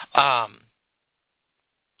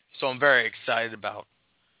 So I'm very excited about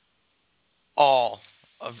all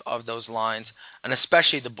of those lines, and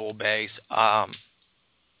especially the Bull Bays.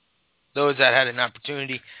 Those that had an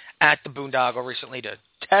opportunity at the Boondoggle recently to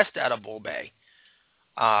test out a Bull Bay,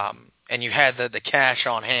 and you had the cash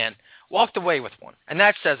on hand, walked away with one. And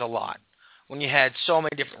that says a lot when you had so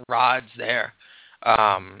many different rods there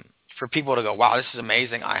for people to go, wow, this is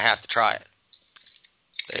amazing, I have to try it.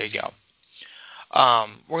 There you go.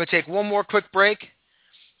 We're going to take one more quick break,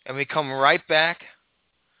 and we come right back.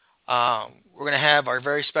 We're going to have our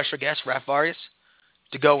very special guest, Raph Vargas,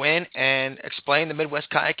 to go in and explain the Midwest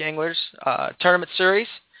Kayak Anglers Tournament Series,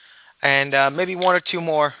 and maybe one or two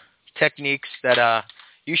more techniques that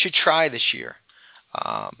you should try this year.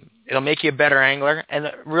 It'll make you a better angler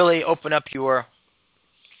and really open up your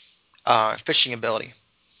fishing ability.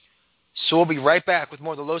 So we'll be right back with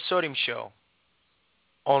more of the Low Sodium Show,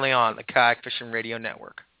 only on the Kayak Fishing Radio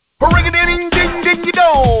Network.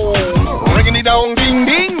 Ring-a-ding-ding-ding-dong.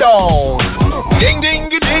 Ring-a-ding-dong-ding-ding-dong.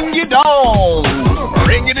 Ding-ding-ding-ding-dong.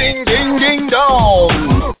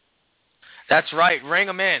 Ring-a-ding-ding-ding-dong. That's right, ring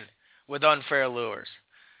them in with Unfair Lures.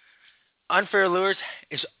 Unfair Lures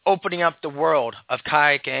is opening up the world of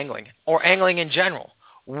kayak angling, or angling in general,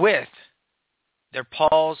 with their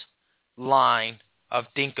Paul's line of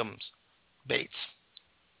Dinkum's baits.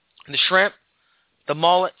 The shrimp, the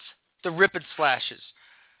mullets, the rippet slashes,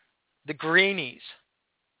 the greenies,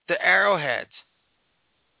 the arrowheads,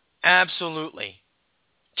 absolutely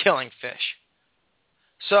killing fish.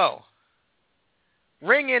 So,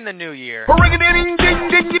 ring in the new year with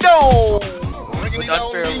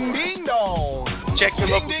Unfair Lures. Check your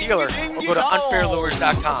local dealer or go to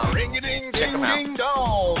unfairlures.com. Check them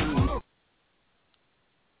out.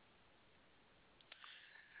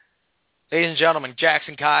 Ladies and gentlemen,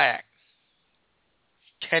 Jackson Kayak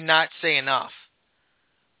cannot say enough.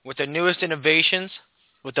 With the newest innovations,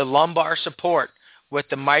 with the lumbar support, with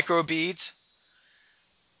the micro beads,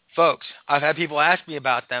 folks, I've had people ask me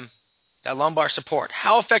about them, that lumbar support.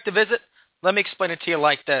 How effective is it? Let me explain it to you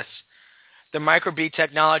like this. The micro bead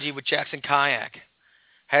technology with Jackson Kayak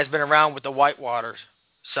has been around with the whitewater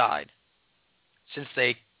side since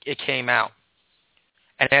it came out,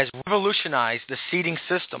 and has revolutionized the seating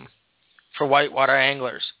system for whitewater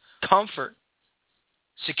anglers. Comfort,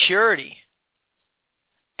 security,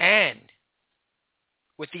 and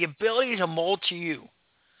with the ability to mold to you,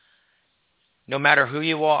 no matter who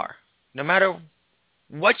you are, no matter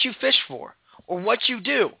what you fish for or what you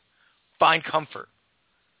do, find comfort.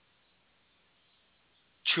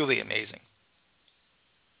 Truly amazing.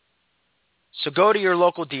 So go to your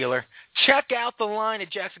local dealer, check out the line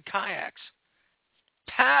at Jackson Kayaks.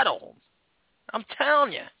 Paddle. I'm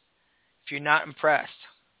telling you, if you're not impressed,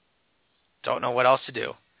 don't know what else to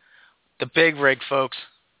do. The big rig, folks,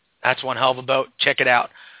 that's one hell of a boat. Check it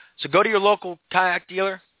out. So go to your local kayak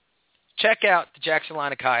dealer, check out the Jackson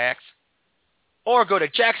line of kayaks, or go to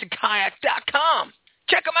jacksonkayak.com.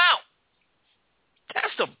 Check them out.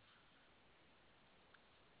 Test them.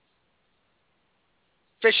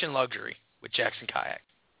 Fishing luxury with Jackson Kayak.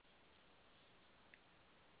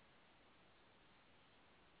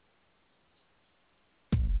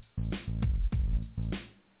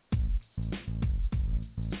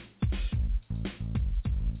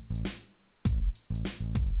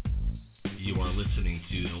 You are listening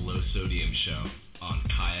to the Low Sodium Show on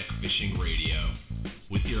Kayak Fishing Radio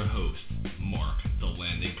with your host, Mark, the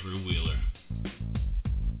Landing Crew Wheeler.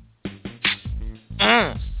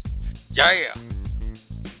 Yeah.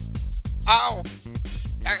 Oh,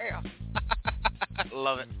 yeah.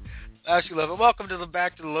 Love it. Absolutely love it. Welcome to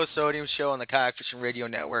back to the Low Sodium Show on the Kayak Fishing Radio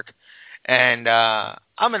Network. And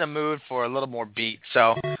I'm in a mood for a little more beat,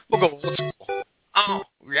 so we'll go old school. Oh,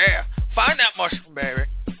 yeah. Find that mushroom, baby.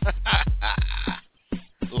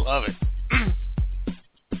 Love it.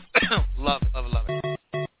 Love it.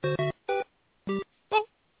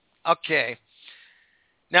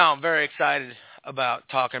 Now I'm very excited about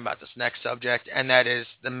talking about this next subject, and that is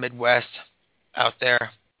the Midwest out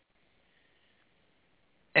there,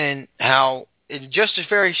 and how in just a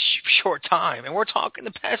very short time, and we're talking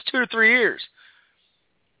the past 2 to 3 years,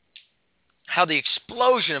 how the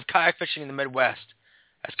explosion of kayak fishing in the Midwest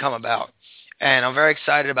has come about. And I'm very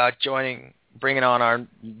excited about bringing on our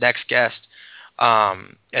next guest,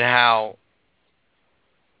 and how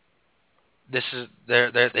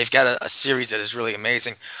they've got a series that is really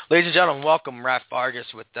amazing. Ladies and gentlemen, welcome Raph Vargas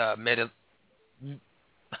with Midwest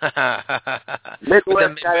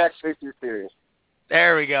with Kayak Fishing Series.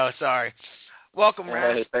 There we go. Sorry. Welcome,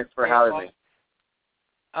 Raph. Hey, thanks for having me.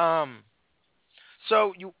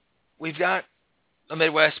 So we've got the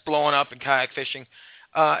Midwest blowing up in kayak fishing.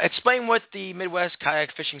 Explain what the Midwest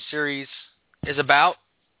Kayak Fishing Series is about,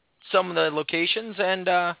 some of the locations,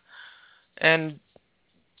 and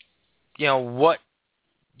you know what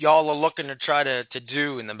y'all are looking to try to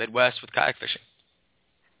do in the Midwest with kayak fishing.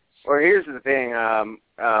 Well, here's the thing.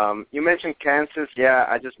 You mentioned Kansas. Yeah,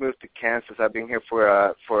 I just moved to Kansas. I've been here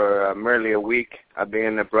for merely a week. I've been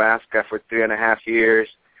in Nebraska for 3.5 years.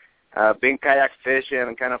 Been kayak fishing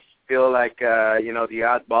and kind of feel like the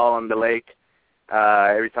oddball on the lake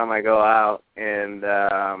every time I go out. And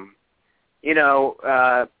the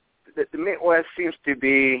Midwest seems to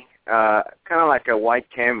be kind of like a white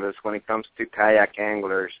canvas when it comes to kayak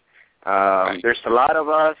anglers. Right. There's a lot of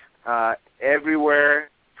us everywhere,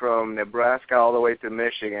 from Nebraska all the way to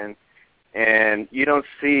Michigan, and you don't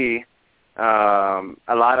see a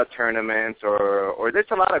lot of tournaments, or there's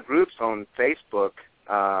a lot of groups on Facebook,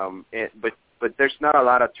 but there's not a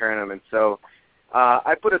lot of tournaments. So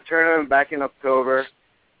I put a tournament back in October,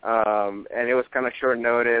 and it was kind of short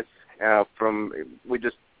notice. We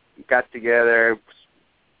just got together,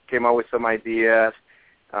 came up with some ideas,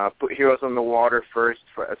 put Heroes on the Water first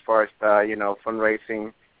as far as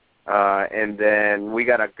fundraising. And then we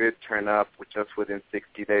got a good turn up, just within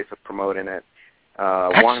 60 days of promoting it.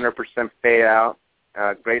 100% payout,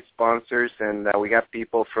 great sponsors, and we got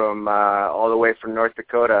people from all the way from North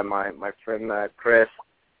Dakota. My friend Chris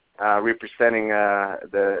representing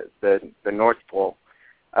the North Pole.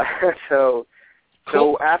 So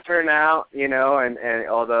after now, and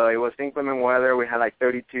although it was inclement weather, we had like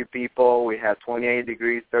 32 people. We had 28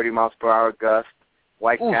 degrees, 30 miles per hour gust,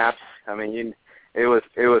 white caps. I mean, it was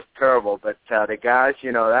terrible, but the guys,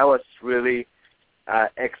 that was really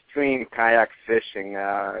extreme kayak fishing,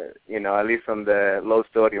 at least on the low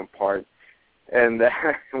sodium part. And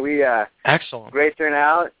we excellent, great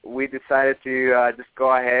turnout. We decided to just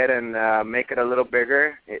go ahead and make it a little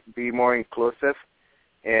bigger, be more inclusive.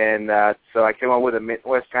 And so I came up with a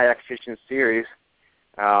Midwest Kayak Fishing Series,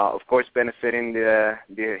 of course benefiting the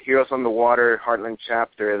Heroes on the Water Heartland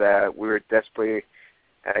chapter that we were desperately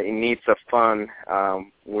in needs of fun.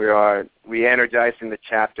 We are re-energizing the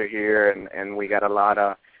chapter here, and we got a lot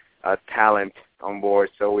of talent on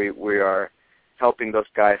board, so we are helping those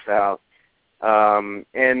guys out. And,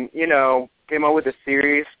 came up with a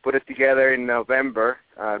series, put it together in November,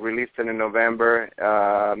 released it in November,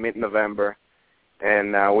 mid-November,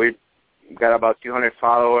 and we got about 200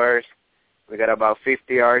 followers. We got about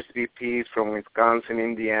 50 RSVPs from Wisconsin,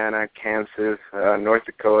 Indiana, Kansas, North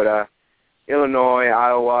Dakota, Illinois,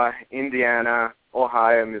 Iowa, Indiana,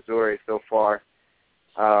 Ohio, and Missouri so far.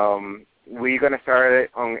 We're going to start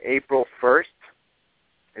it on April 1st.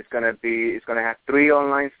 It's going to have 3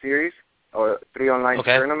 online series, or 3 online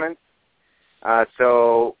tournaments.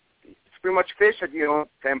 So it's pretty much fish at your own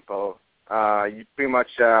tempo. You pretty much,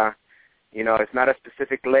 it's not a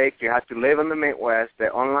specific lake. You have to live in the Midwest.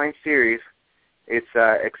 The online series, it's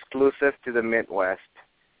exclusive to the Midwest.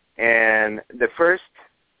 And the first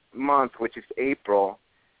month, which is April,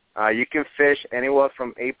 you can fish anywhere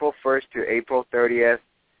from April 1st to April 30th.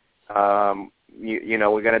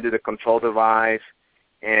 We're going to do the control device,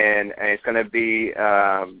 and it's going to be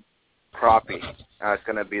crappie. It's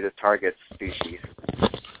going to be the target species.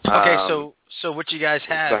 Okay, so what you guys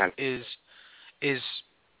have is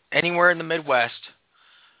anywhere in the Midwest,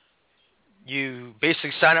 you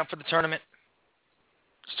basically sign up for the tournament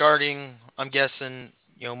starting, I'm guessing,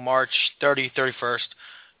 March 30th, 31st.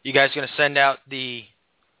 You guys are going to send out the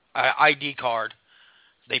ID card.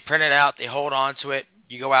 They print it out. They hold on to it.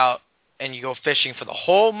 You go out and you go fishing for the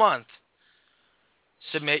whole month.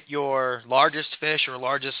 Submit your largest fish or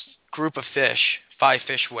largest group of fish, 5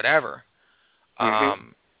 fish, whatever.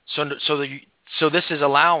 Mm-hmm. So this is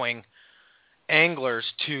allowing anglers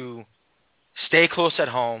to stay close at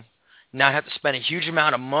home, not have to spend a huge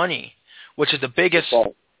amount of money, which is the biggest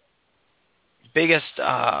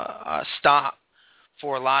stop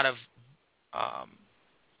for a lot of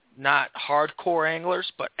not hardcore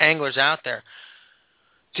anglers, but anglers out there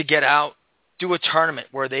to get out, do a tournament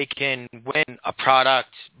where they can win a product,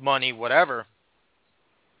 money, whatever,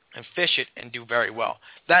 and fish it and do very well.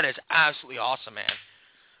 That is absolutely awesome, man.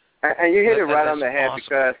 And you hit it right on the head awesome.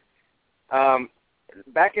 because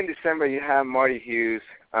back in December you have Marty Hughes.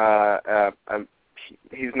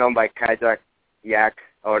 He's known by Kayak Jack,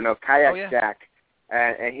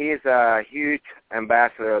 and he's a huge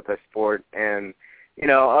ambassador of the sport. And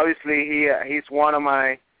obviously he's one of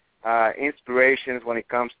my inspirations when it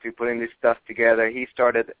comes to putting this stuff together. He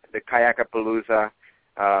started the Kayakapalooza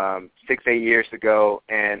 6-8 years ago,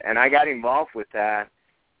 and I got involved with that.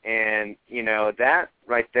 And that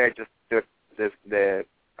right there, just the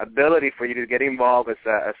ability for you to get involved as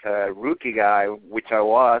a rookie guy, which I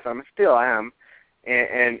still am,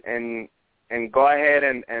 and go ahead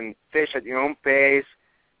and fish at your own pace.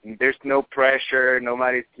 There's no pressure.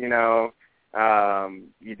 Nobody's there's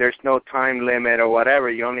no time limit or whatever.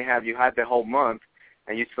 You have the whole month,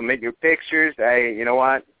 and you submit your pictures. Hey, you know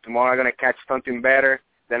what? Tomorrow I'm gonna catch something better.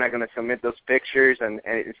 Then I'm gonna submit those pictures, and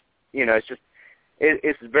it's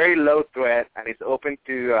it's very low threat, and it's open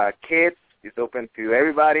to kids. It's open to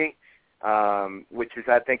everybody, which is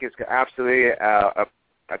I think is absolutely a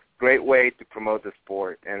great way to promote the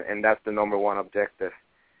sport, and that's the number one objective.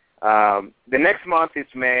 The next month is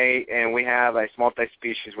May, and we have a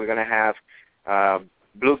multi-species. We're going to have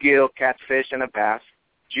bluegill, catfish, and a bass.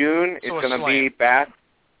 June is going to be bass.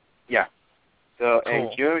 Yeah. So cool.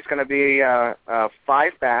 In June it's going to be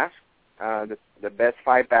 5 bass, the best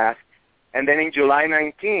 5 bass. And then in July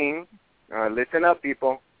 19, listen up,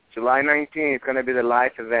 people. July 19 is going to be the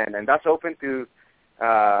live event, and that's open to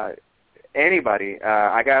anybody.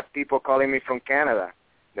 I got people calling me from Canada.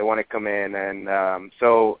 They want to come in, and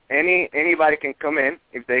so anybody can come in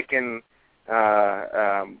if they can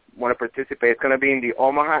want to participate. It's going to be in the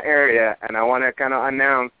Omaha area, and I want to kind of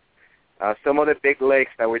announce some of the big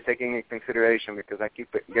lakes that we're taking into consideration because I keep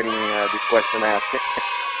getting this question asked.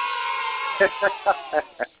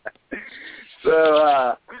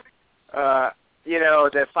 So,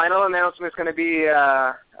 the final announcement is going to be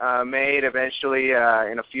made eventually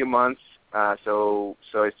in a few months, so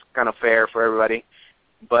it's kind of fair for everybody.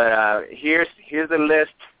 But here's the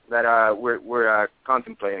list that we're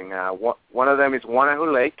contemplating. One of them is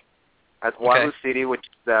Wanahu Lake at Wahoo City, which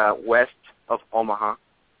is west of Omaha.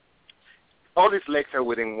 All these lakes are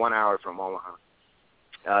within 1 hour from Omaha.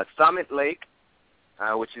 Summit Lake,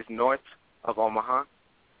 which is north of Omaha.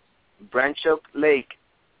 Branchoak Lake,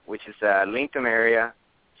 which is Lincoln area,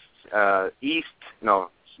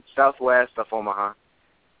 southwest of Omaha.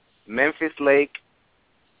 Memphis Lake,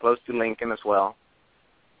 close to Lincoln as well.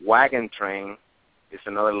 Wagon Train is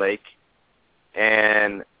another lake.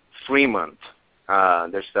 And Fremont.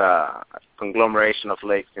 There's a conglomeration of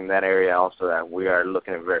lakes in that area also that we are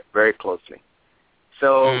looking at very, very closely.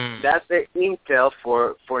 So that's the intel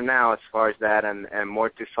for now as far as that, and more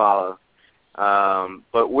to follow.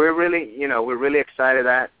 But we're really excited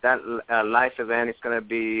that live event is going to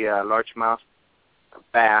be largemouth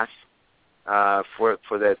bass for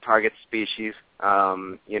the target species.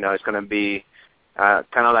 It's going to be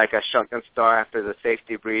kind of like a shotgun start after the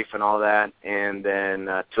safety brief and all that, and then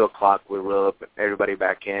 2 o'clock we reel everybody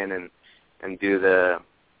back in and do the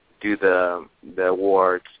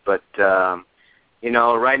awards. But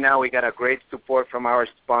right now we got a great support from our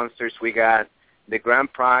sponsors. We got the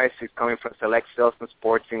grand prize is coming from Select Sales and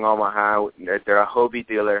Sports in Omaha. They're a Hobie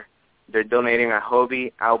dealer. They're donating a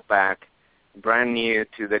Hobie Outback, brand new,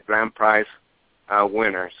 to the grand prize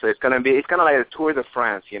winner. So it's kind of like the Tour de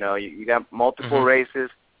France. You got multiple races,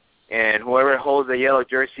 and whoever holds the yellow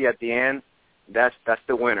jersey at the end, that's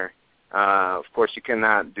the winner. Of course, you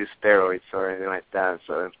cannot do steroids or anything like that.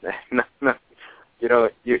 So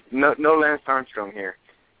no Lance Armstrong here.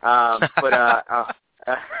 But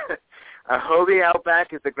a Hobie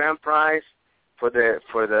Outback is the grand prize for the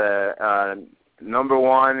number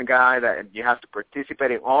one guy. That you have to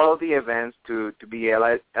participate in all of the events to be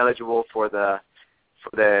eligible for the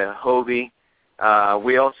Hobie.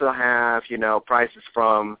 We also have prizes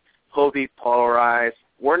from Hobie Polarized,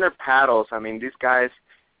 Werner Paddles. I mean, these guys,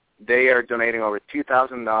 they are donating over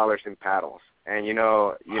 $2,000 in paddles, and as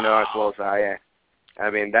well as I. I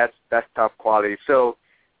mean, that's top quality. So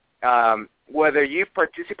whether you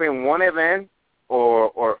participate in one event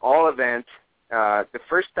or all events, the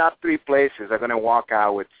first top 3 places are going to walk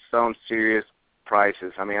out with some serious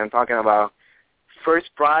prizes. I mean, I'm talking about first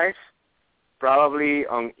prize, probably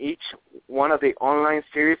on each one of the online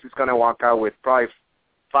series is going to walk out with probably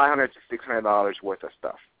 $500 to $600 worth of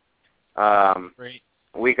stuff. Great.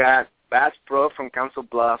 We got Bass Pro from Council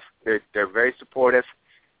Bluff. They're very supportive.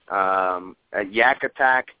 At Yak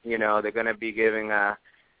Attack, they're going to be giving a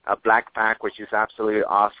black pack, which is absolutely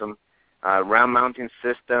awesome. Round mounting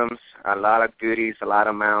systems, a lot of goodies, a lot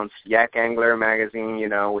of mounts. Yak Angler magazine,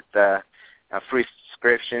 with the free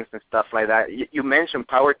subscriptions and stuff like that. You mentioned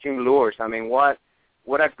Power Team Lures. I mean, what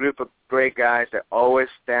a group of great guys that always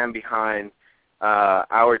stand behind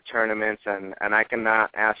our tournaments, and I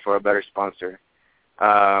cannot ask for a better sponsor.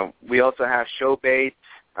 We also have show bait,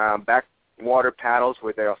 backwater paddles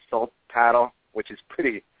with their assault paddle, which is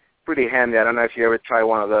pretty handy. I don't know if you ever try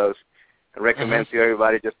one of those. I recommend to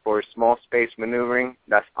everybody just for small space maneuvering.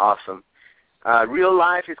 That's awesome. Real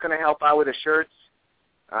Life is going to help out with the shirts.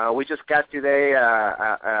 We just got today.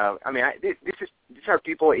 These are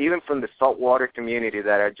people even from the saltwater community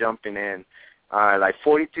that are jumping in. Like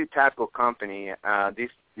 42 Tackle Company.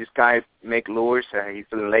 This guy make lures. He's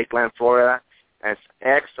in Lakeland, Florida. And it's an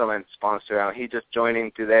excellent sponsor. He just joined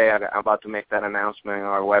in today. I'm about to make that announcement on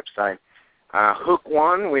our website. Hook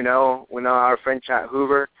One, we know our friend Chad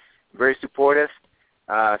Hoover, very supportive.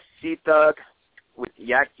 Sea Thug with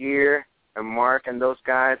Yak Gear and Mark and those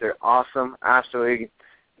guys, they're awesome, absolutely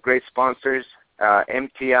great sponsors.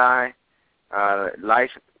 MTI,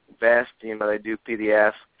 Life Vest, they do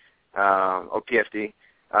PDF or PFD.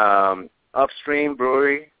 Upstream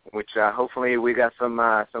Brewery, which hopefully we got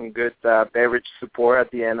some good beverage support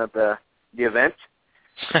at the end of the event.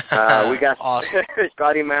 We got awesome.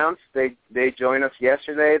 Scotty Mounts. They joined us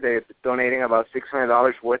yesterday. They're donating about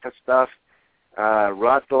 $600 worth of stuff.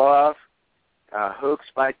 Rod Glove, Hooks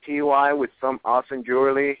by TY with some awesome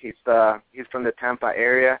jewelry. He's from the Tampa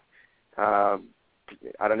area. I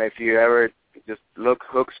don't know if you ever just look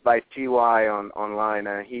Hooks by TY online.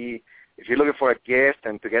 If you're looking for a gift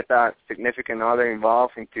and to get that significant other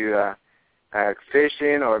involved into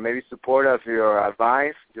fishing or maybe support of your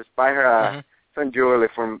advice, just buy her some jewelry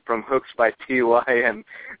from Hooks by TY and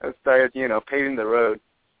start, paving the road.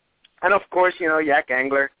 And of course, Yak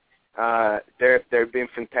Angler, they've been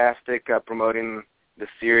fantastic promoting the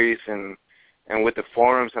series and with the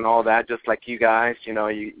forums and all that, just like you guys.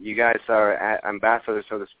 You guys are ambassadors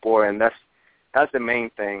of the sport, and that's the main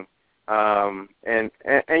thing. And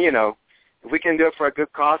if we can do it for a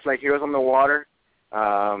good cause like Heroes on the Water,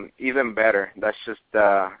 even better. That's just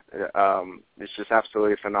it's just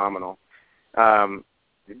absolutely phenomenal.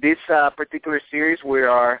 This particular series, we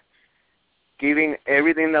are giving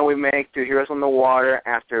everything that we make to Heroes on the Water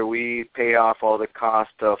after we pay off all the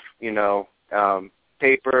cost of,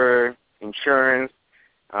 paper, insurance,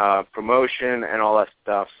 promotion, and all that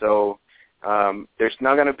stuff. So there's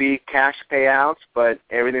not going to be cash payouts, but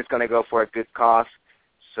everything's going to go for a good cause.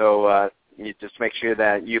 So you just make sure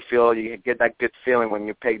that you get that good feeling when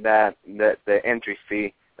you pay the entry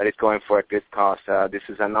fee that it's going for a good cause. This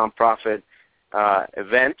is a nonprofit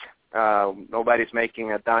event. Nobody's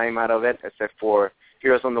making a dime out of it except for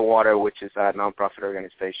Heroes on the Water, which is a nonprofit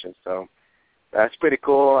organization. So that's pretty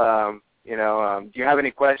cool. Do you have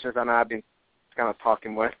any questions? I know I've been kind of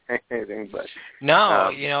talking more than anything, but no,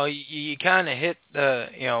 you kind of hit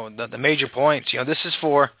the major points. This is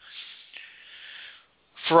for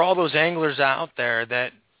all those anglers out there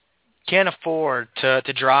that can't afford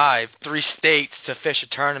to drive 3 states to fish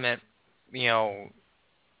a tournament.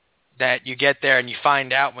 That you get there and you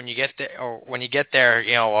find out when you get there,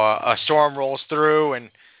 a storm rolls through, and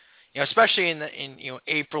especially in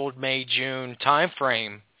April, May, June time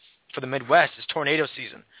frame for the Midwest, it's tornado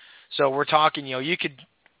season. So we're talking, you could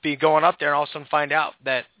be going up there and all of a sudden find out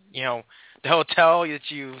that the hotel that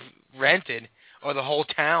you rented or the whole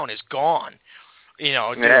town is gone, due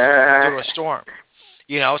to a storm.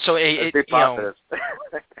 So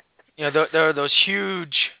there are those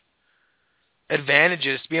huge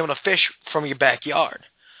advantages to be able to fish from your backyard,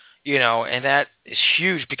 and that is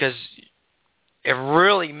huge because it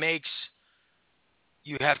really makes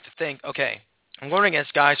you have to think, okay, I'm going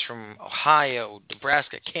against guys from Ohio,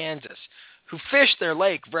 Nebraska, Kansas, who fish their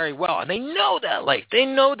lake very well, and they know that lake. They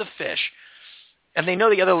know the fish, and they know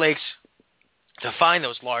the other lakes to find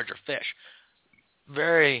those larger fish.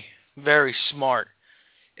 Very, very smart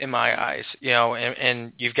in my eyes,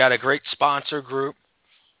 and you've got a great sponsor group,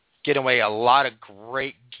 getting away a lot of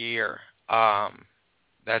great gear.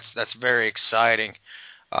 That's very exciting.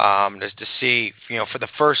 Just to see, for the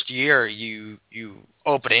first year, you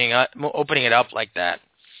opening it up like that,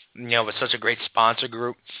 with such a great sponsor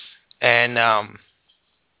group, and I'm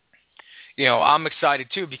excited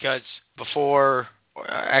too because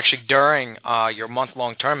during your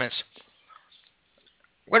month-long tournaments,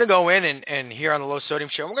 we're going to go in and here on the Low Sodium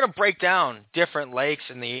Show, we're going to break down different lakes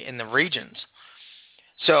in the regions.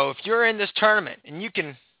 So if you're in this tournament and you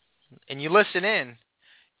listen in,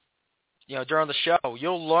 during the show,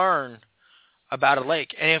 you'll learn about a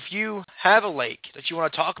lake. And if you have a lake that you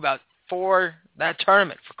want to talk about for that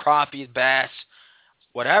tournament, for crappie, bass,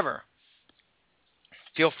 whatever,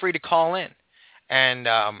 feel free to call in, and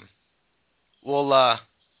we'll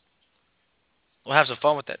have some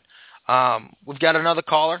fun with it. We've got another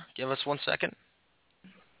caller. Give us 1 second.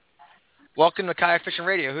 Welcome to Kayak Fishing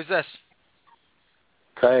Radio. Who's this?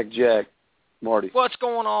 Kayak Jack, Marty. What's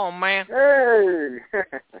going on, man? Hey!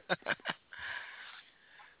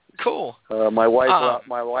 Cool. My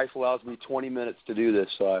wife allows me 20 minutes to do this,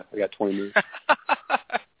 so I got 20 minutes.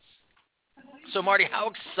 So, Marty,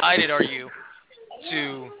 how excited are you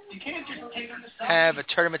to have a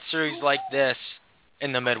tournament series like this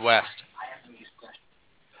in the Midwest?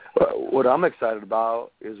 What I'm excited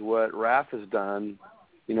about is what Raph has done.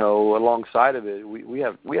 Alongside of it, we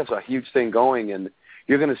have a huge thing going, and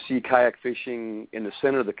you're going to see kayak fishing in the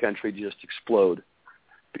center of the country just explode.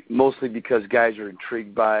 Mostly because guys are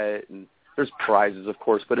intrigued by it, and there's prizes, of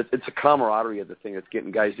course, but it's a camaraderie of the thing that's getting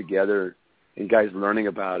guys together and guys learning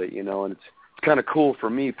about it, and it's kind of cool for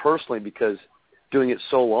me personally because doing it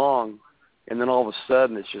so long, and then all of a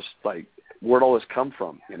sudden it's just like, where'd all this come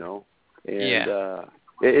from, and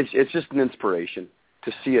it's just an inspiration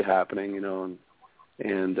to see it happening,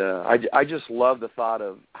 and I just love the thought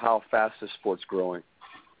of how fast this sport's growing.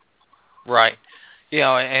 Right.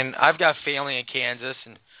 And I've got family in Kansas,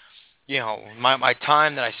 and, my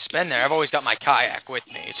time that I spend there, I've always got my kayak with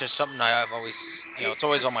me. It's just something I've always, it's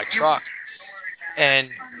always on my truck. And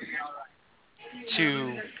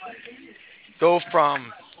to go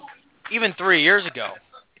from even 3 years ago,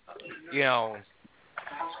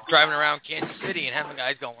 driving around Kansas City and having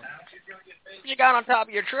guys going, what you got on top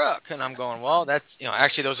of your truck? And I'm going, well, that's,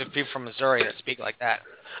 actually those are people from Missouri that speak like that.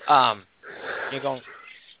 You're going,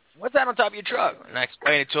 what's that on top of your truck? And I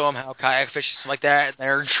explained it to them, how kayak fishing, stuff like that, and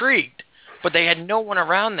they're intrigued. But they had no one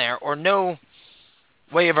around there or no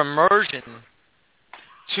way of immersion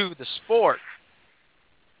to the sport,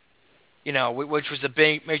 which was the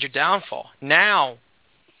big major downfall. Now,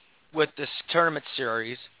 with this tournament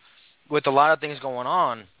series, with a lot of things going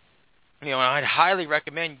on, I'd highly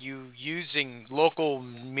recommend you using local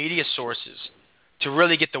media sources to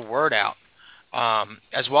really get the word out,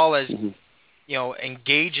 as well as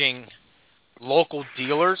engaging local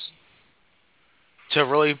dealers to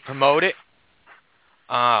really promote it.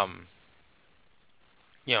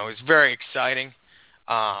 It's very exciting.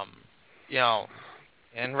 And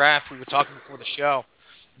Raph, we were talking before the show,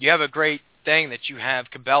 you have a great thing that you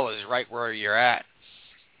have Cabela's right where you're at.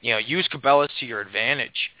 Use Cabela's to your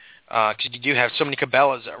advantage, because you do have so many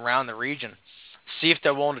Cabela's around the region. See if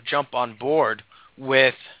they're willing to jump on board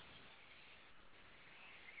with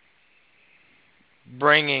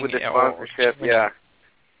bringing with the sponsorship,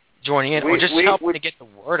 joining in, or just helping to get the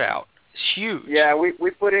word out. It's huge. Yeah,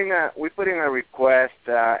 we put in a request,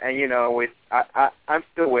 and I'm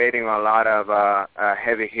still waiting on a lot of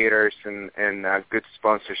heavy hitters and good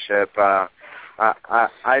sponsorship.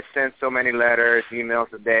 I send so many letters,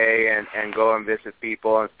 emails a day, and go and visit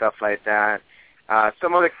people and stuff like that.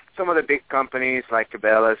 Some of the big companies like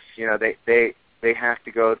Cabela's, they have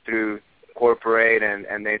to go through corporate,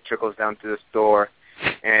 and they trickles down to the store,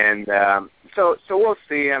 and so we'll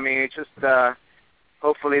see. I mean, it's just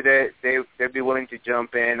hopefully they'd be willing to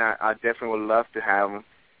jump in. I definitely would love to have them,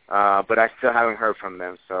 but I still haven't heard from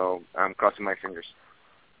them, so I'm crossing my fingers.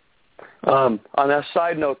 On that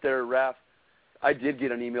side note there, Raph, I did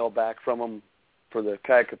get an email back from them for the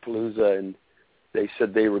Kayakapalooza, and they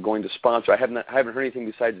said they were going to sponsor. I haven't heard anything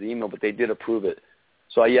besides the email, but they did approve it.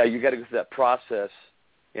 So yeah, you got to go through that process,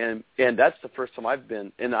 and that's the first time I've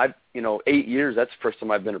been. And 8 years. That's the first time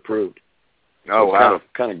I've been approved. Oh, so wow.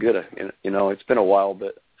 Kind of good. It's been a while,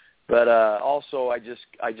 but also I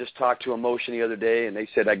just talked to Emotion the other day, and they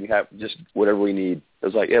said I can have just whatever we need.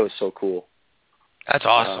 It was so cool. That's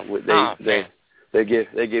awesome. They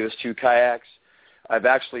gave us 2 kayaks. I've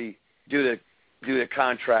actually due to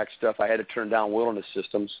contract stuff, I had to turn down Wilderness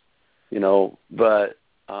Systems, but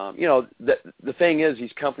the thing is,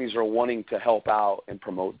 these companies are wanting to help out and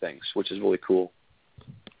promote things, which is really cool.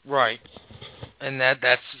 Right, and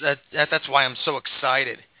that's why I'm so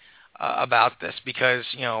excited about this, because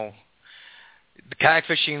the kayak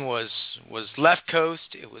fishing was left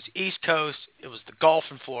coast, it was east coast, it was the Gulf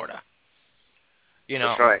in Florida.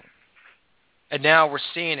 That's right. And now we're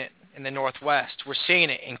seeing it in the Northwest. We're seeing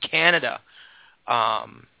it in Canada.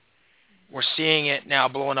 We're seeing it now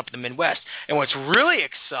blowing up in the Midwest. And what's really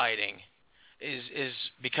exciting is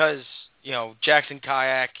because, Jackson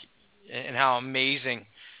Kayak and how amazing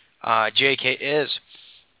JK is.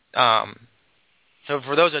 So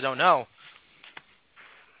for those that don't know,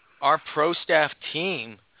 our pro staff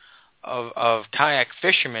team of kayak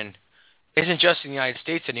fishermen isn't just in the United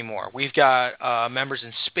States anymore. We've got members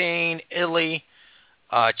in Spain, Italy,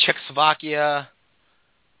 Czechoslovakia,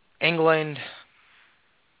 England,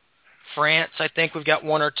 France. I think we've got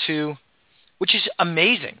one or two, which is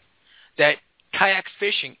amazing. That kayak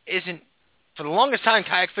fishing isn't, for the longest time,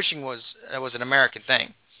 kayak fishing was an American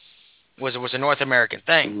thing. Was a North American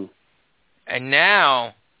thing, Mm-hmm. and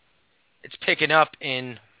now it's picking up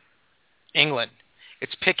in England.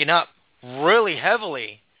 It's picking up really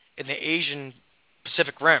heavily in the Asian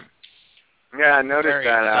Pacific Rim. Yeah, I noticed Very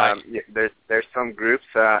that exciting. there's some groups.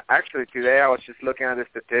 Actually, today I was just looking at the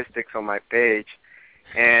statistics on my page,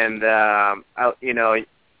 and as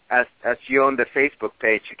you own the Facebook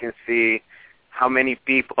page, you can see how many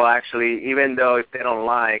people actually, even though if they don't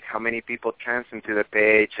like, how many people transfer to the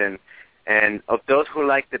page, and of those who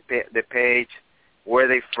like the page, where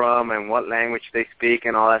they from and what language they speak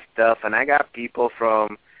and all that stuff. And I got people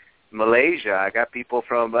from Malaysia. I got people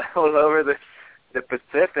from all over the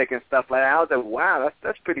Pacific and stuff like that. I was like, wow,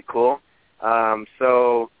 that's pretty cool.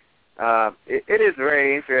 So it is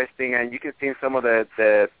very interesting, and you can see some of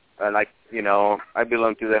the like, you know, I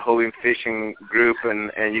belong to the hobby fishing group,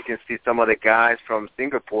 and you can see some of the guys from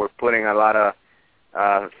Singapore putting a lot of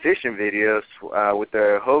fishing videos with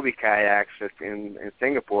their hobby kayaks in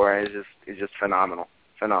Singapore. It's just phenomenal.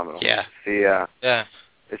 Yeah. See, Yeah.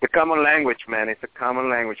 it's a common language, man. It's a common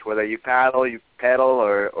language. Whether you paddle, you pedal,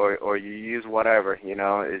 or you use whatever, you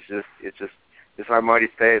know. It's like Marty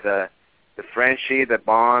say, the friendship, the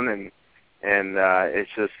bond, and it's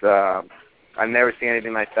just I've never seen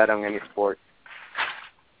anything like that on any sport.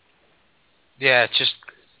 Yeah, it's just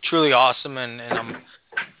truly awesome, and I'm,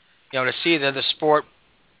 you know, to see that the sport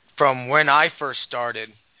from when I first started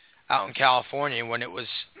out in California, when it was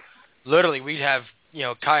literally we'd have, you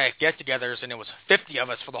know, kayak get-togethers, and it was 50 of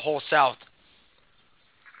us for the whole South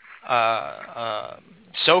SoCal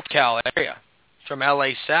area, from LA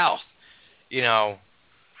South, you know,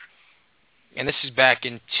 and this is back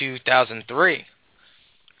in 2003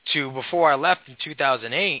 to before I left in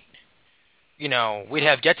 2008. You know, we'd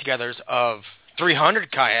have get-togethers of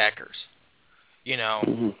 300 kayakers, you know,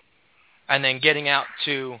 Mm-hmm. and then getting out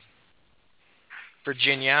to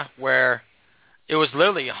Virginia, where it was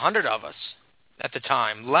literally 100 of us at the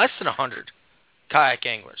time, less than 100 kayak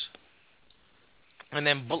anglers, and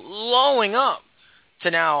then blowing up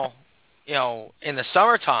to now, you know, in the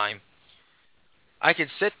summertime, I could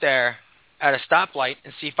sit there at a stoplight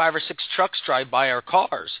and see 5 or 6 trucks drive by our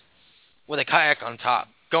cars with a kayak on top,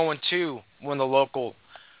 going to one of the local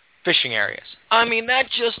fishing areas. I mean, that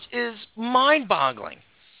just is mind-boggling,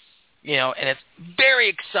 you know, and it's very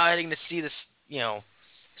exciting to see this, you know,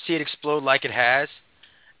 see it explode like it has,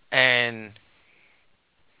 and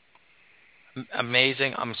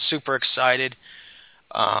amazing. I'm super excited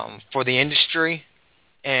for the industry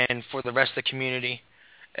and for the rest of the community,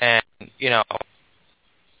 and, you know,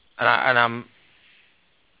 and I'm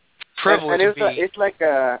privileged to be. It's like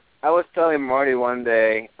I was telling Marty one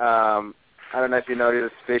day, I don't know if you know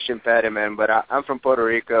this fish impediment, but I'm from Puerto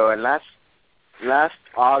Rico, and last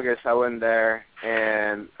August I went there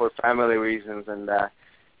and for family reasons, and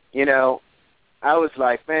you know, I was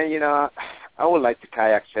like, man, you know, I would like to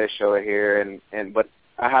kayak fish over here, and but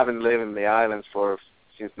I haven't lived in the islands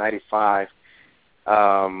since '95.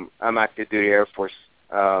 I'm active duty Air Force,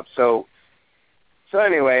 so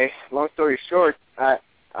anyway, long story short, I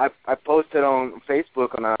posted on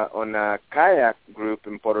Facebook on a kayak group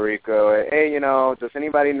in Puerto Rico. Hey, you know, does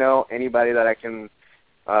anybody know anybody that I can,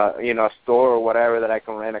 you know, a store or whatever that I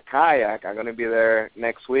can rent a kayak? I'm gonna be there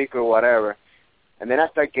next week or whatever. And then I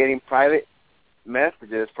start getting private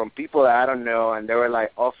messages from people that I don't know, and they were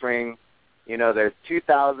like offering, you know, their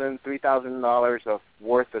 $2,000, $3,000 of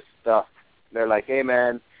worth of stuff. They're like, hey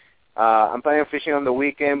man, I'm planning on fishing on the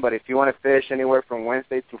weekend, but if you want to fish anywhere from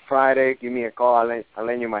Wednesday to Friday, give me a call. I'll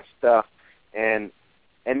lend you my stuff. And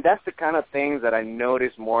that's the kind of things that I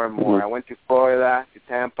notice more and more. I went to Florida, to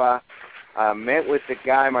Tampa, met with the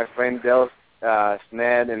guy, my friend Del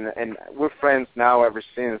Sned, and we're friends now ever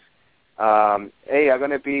since. Hey, I'm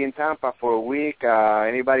going to be in Tampa for a week.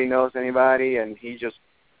 Anybody knows anybody? And he just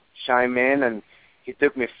chimed in, and he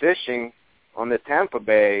took me fishing on the Tampa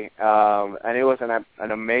Bay, and it was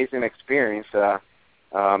an amazing experience. So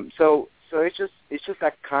it's just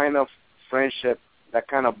that kind of friendship, that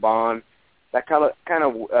kind of bond, that kind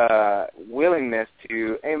of willingness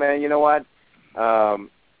to, hey man, you know what? I'll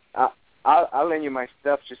lend you my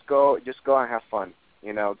stuff. Just go and have fun.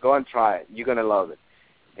 You know, go and try it. You're gonna love it.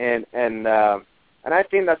 And I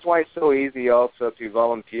think that's why it's so easy also to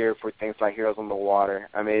volunteer for things like Heroes on the Water.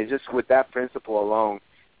 I mean, it's just with that principle alone,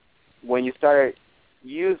 when you start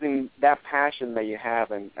using that passion that you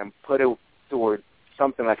have and put it toward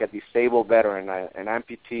something like a disabled veteran, an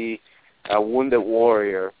amputee, a wounded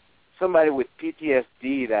warrior, somebody with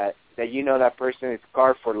PTSD that you know that person is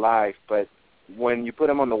scarred for life, but when you put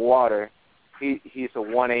him on the water, he's a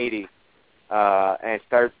 180 and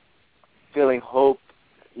start feeling hope,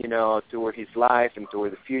 you know, toward his life and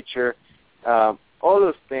toward the future. All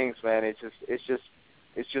those things, man. It's just.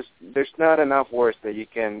 There's not enough words that you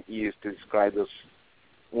can use to describe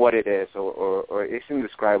what it is, or it's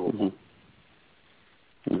indescribable.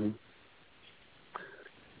 Mm-hmm. Mm-hmm.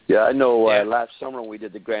 Yeah, I know. Last summer when we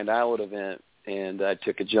did the Grand Island event, and I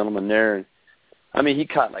took a gentleman there, and I mean, he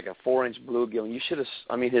caught like a 4-inch bluegill, and you should have.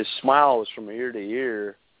 I mean, his smile was from ear to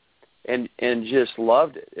ear, and just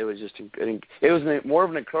loved it. It was just, it was more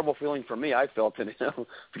of an incredible feeling for me. I felt it,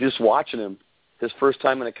 just watching him, his first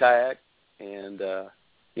time in a kayak, and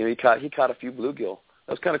you know, he caught a few bluegill.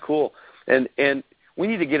 That was kind of cool, and we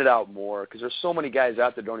need to get it out more because there's so many guys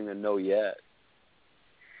out there don't even know yet.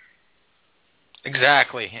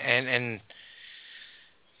 Exactly, and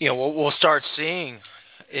you know, what we'll start seeing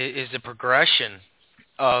is the progression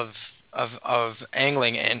of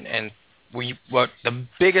angling, and what the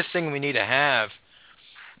biggest thing we need to have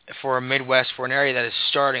for a Midwest, for an area that is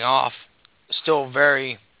starting off still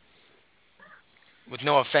very, with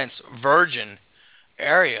no offense, virgin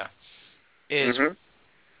area, is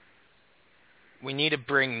we need to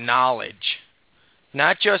bring knowledge,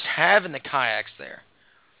 not just having the kayaks there,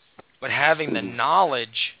 but having the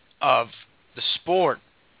knowledge of the sport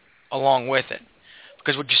along with it.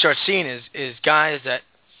 Because what you start seeing is guys that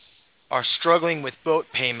are struggling with boat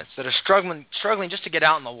payments, that are struggling just to get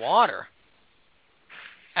out in the water,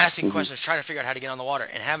 asking questions, trying to figure out how to get on the water,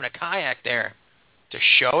 and having a kayak there to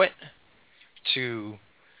show it, to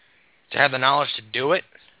have the knowledge to do it,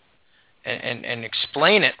 and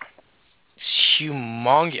explain it, is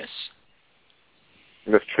humongous.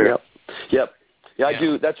 That's true. Yep. Yeah, I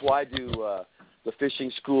do. That's why I do the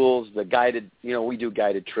fishing schools, the guided. You know, we do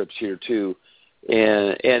guided trips here too,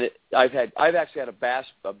 and I've actually had a bass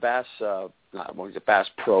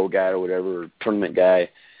pro guy or whatever, tournament guy.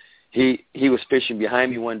 He was fishing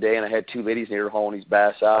behind me one day, and I had two ladies, and they were hauling his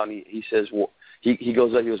bass out, and he says, well, he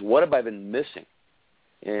goes, what have I been missing?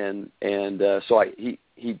 And so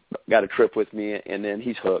he got a trip with me, and then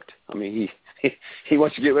he's hooked. I mean, he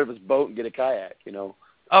wants to get rid of his boat and get a kayak, you know.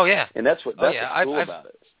 Oh yeah, and that's what's cool about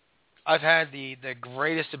it. I've had the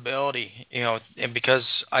greatest ability, you know, and because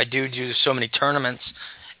I do so many tournaments,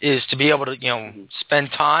 is to be able to, you know, spend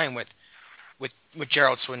time with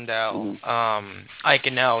Gerald Swindell, Ike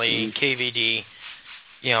Anelli, KVD,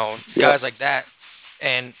 you know, guys like that.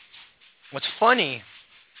 And what's funny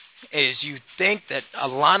is you think that a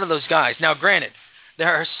lot of those guys, now granted,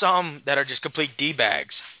 there are some that are just complete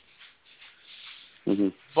D-bags,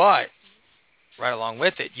 but right along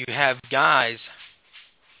with it, you have guys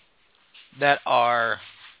that are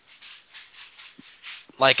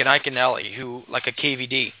like an Ike Anelli, like a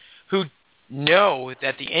KVD, who know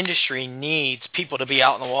that the industry needs people to be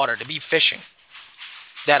out in the water, to be fishing,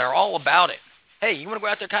 that are all about it. Hey, you want to go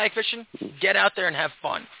out there kayak fishing? Get out there and have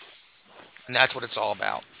fun. And that's what it's all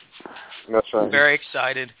about. That's right. I'm very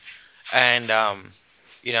excited. And,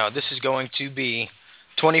 you know, this is going to be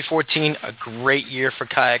 2014, a great year for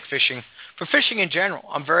kayak fishing, for fishing in general.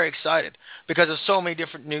 I'm very excited because of so many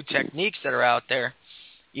different new techniques that are out there,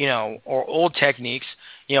 you know, or old techniques,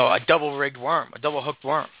 you know, a double-rigged worm, a double-hooked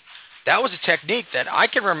worm. That was a technique that I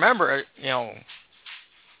can remember, you know,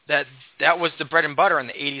 that was the bread and butter in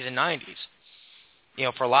the 80s and 90s. You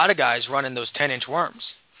know, for a lot of guys running those 10-inch worms,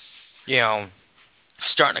 you know,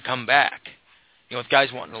 starting to come back. You know, with guys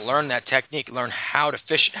wanting to learn that technique, learn how to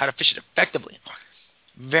fish it effectively.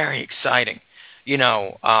 Very exciting. You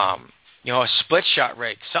know, a split shot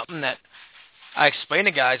rig, something that I explain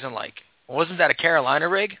to guys and like, wasn't that a Carolina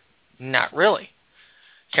rig? Not really.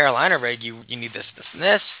 Carolina rig, you need this, and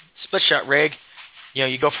this. Split shot rig, you know,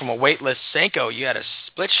 you go from a weightless Senko, you had a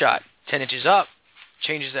split shot 10 inches up,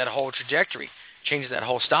 changes that whole trajectory, changes that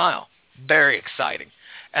whole style. Very exciting.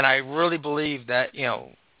 And I really believe that, you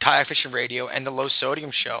know, Kayak Fishing Radio and the Low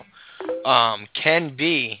Sodium Show can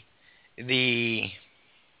be the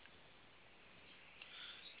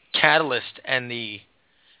catalyst and the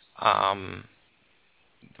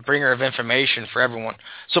bringer of information for everyone.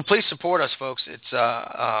 So please support us, folks. It's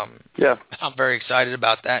I'm very excited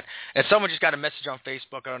about that. And someone just got a message on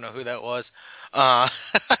Facebook. I don't know who that was. I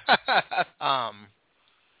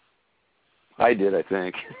did, I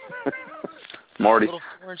think. Marty. A little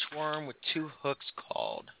 4-inch worm with 2 hooks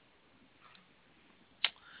called.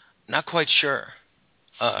 Not quite sure,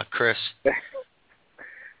 Chris.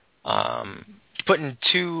 Putting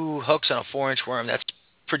 2 hooks on a 4-inch worm, that's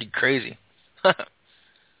pretty crazy.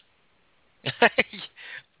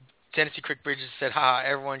 Tennessee Creek Bridges said,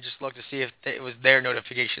 everyone just looked to see if it was their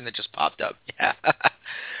notification that just popped up. Yeah.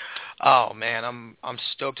 Oh, man, I'm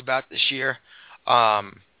stoked about this year,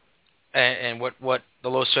 and what the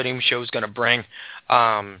Low Sodium Show is going to bring.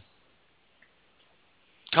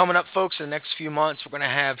 Coming up, folks, in the next few months, we're going to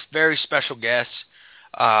have very special guests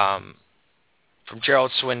from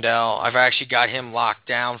Gerald Swindell. I've actually got him locked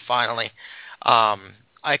down finally.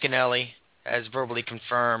 Ike and Ellie has verbally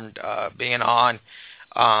confirmed being on,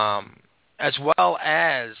 as well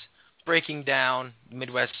as breaking down the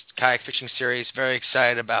Midwest Kayak Fishing Series. Very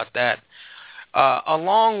excited about that.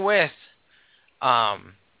 Along with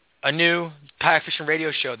a new Kayak Fishing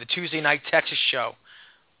Radio show, the Tuesday Night Texas Show.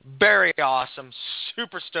 Very awesome.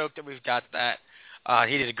 Super stoked that we've got that.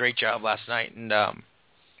 He did a great job last night, and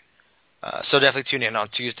so definitely tune in on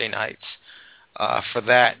Tuesday nights for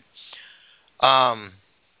that.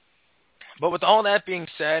 But with all that being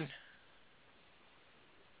said,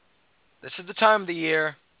 this is the time of the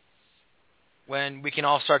year when we can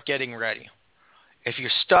all start getting ready. If you're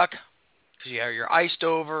stuck because you're iced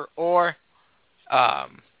over, or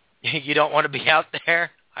you don't want to be out there,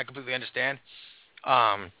 I completely understand.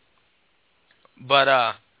 But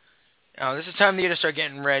this is the time of the year to start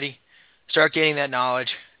getting ready, start getting that knowledge,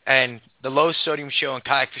 and the Low Sodium Show and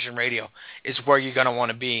Kayak Fishing Radio is where you're going to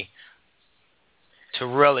want to be to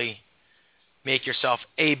really make yourself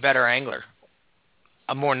a better angler,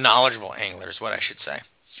 a more knowledgeable angler is what I should say.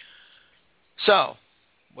 So,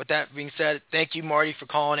 with that being said, thank you, Marty, for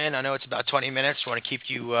calling in. I know it's about 20 minutes. I want to keep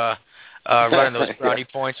you running those brownie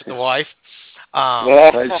points with the wife.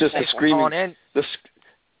 It's just a screaming.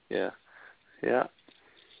 Yeah.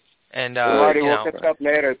 And Marty, we'll catch up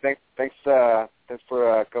later. Thanks for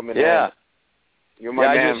coming in. Yeah. You're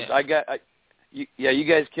my man. You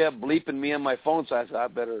guys kept bleeping me on my phone, so I said I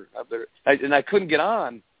better. And I couldn't get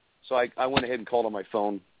on, so I went ahead and called on my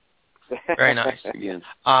phone. Very nice. Again.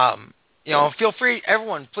 Feel free,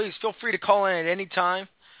 everyone, please feel free to call in at any time.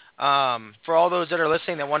 For all those that are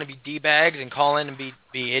listening that want to be D-bags and call in and be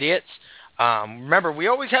idiots, remember, we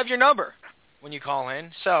always have your number when you call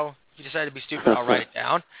in. So if you decide to be stupid, I'll write it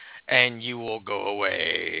down, and you will go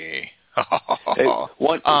away. Hey,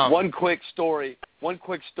 one quick story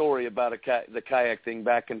about the kayak thing.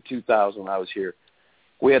 Back in 2000 when I was here,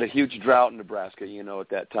 we had a huge drought in Nebraska, at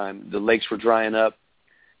that time. The lakes were drying up,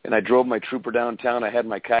 and I drove my trooper downtown. I had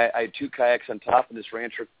 2 kayaks on top, and this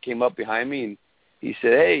rancher came up behind me, and he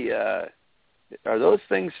said, "Hey, are those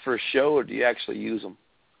things for show, or do you actually use them?"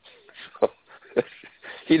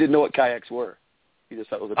 He didn't know what kayaks were. He just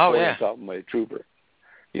thought it was a toy on top of my trooper.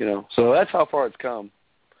 So that's how far it's come.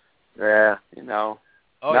 Yeah. Now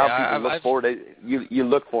people look forward to you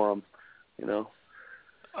look for them,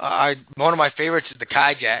 One of my favorites is the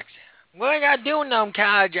kayaks. What I got doing them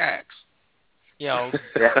kayaks? And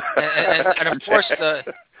of course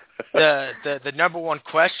the number one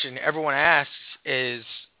question everyone asks is,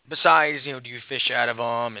 besides, do you fish out of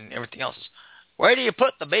them and everything else, is, where do you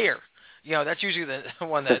put the beer? That's usually the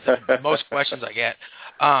one that the most questions I get.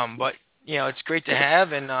 But it's great to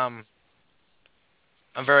have, and I'm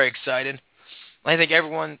very excited. I thank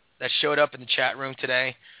everyone that showed up in the chat room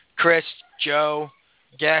today. Chris, Joe,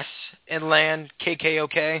 Guess, Inland,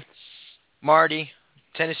 KKOK, Marty,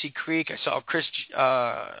 Tennessee Creek. I saw Chris,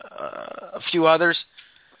 a few others,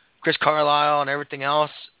 Chris Carlisle, and everything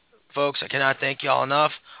else. Folks, I cannot thank you all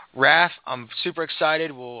enough. Raph, I'm super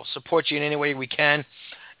excited. We'll support you in any way we can.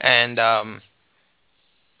 And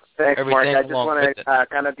thanks, Mark. I just want to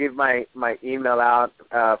kind of give my email out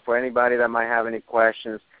for anybody that might have any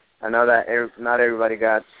questions. I know that not everybody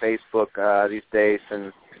got Facebook these days,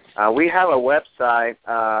 and we have a website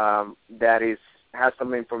that has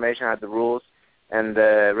some information, has the rules and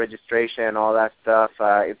the registration and all that stuff.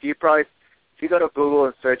 If you go to Google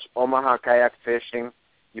and search Omaha Kayak Fishing,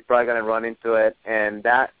 you're probably going to run into it. And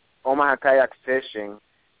that Omaha Kayak Fishing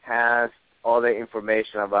has all the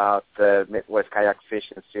information about the Midwest Kayak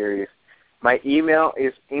Fishing Series. My email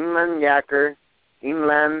is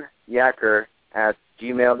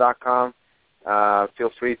inlandyaker@gmail.com. Feel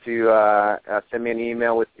free to send me an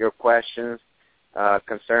email with your questions,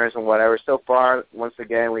 concerns, and whatever. So far, once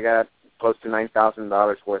again, we got close to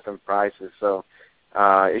 $9,000 worth of prizes, so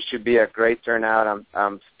it should be a great turnout.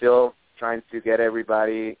 I'm still trying to get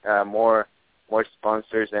everybody more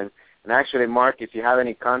sponsors, and actually, Mark, if you have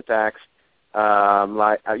any contacts,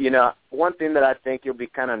 one thing that I think you'll be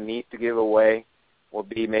kind of neat to give away will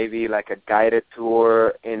be maybe like a guided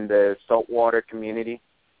tour in the saltwater community.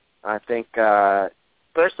 I think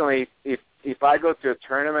personally, if if I go to a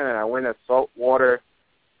tournament and I win a saltwater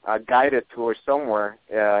guided tour somewhere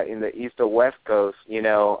in the east or west coast, you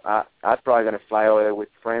know, I'm probably going to fly over there with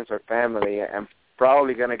friends or family. I'm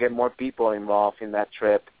probably going to get more people involved in that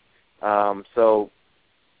trip. So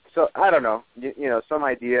I don't know, you know, some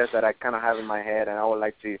ideas that I kind of have in my head, and I would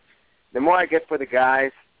like to. The more I get for the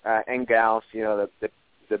guys and gals, you know,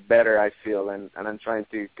 the better I feel, and I'm trying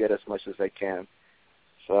to get as much as I can.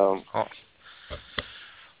 So. Oh.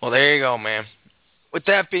 Well, there you go, man. With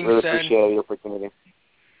that being really said, appreciate the opportunity.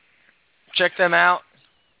 Check them out.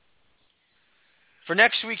 For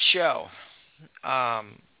next week's show,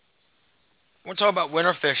 we're talking about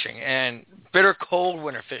winter fishing and bitter cold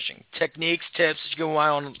winter fishing, techniques, tips that you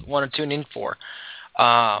want to tune in for.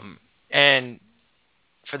 And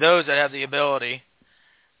for those that have the ability,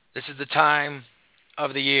 this is the time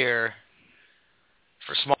of the year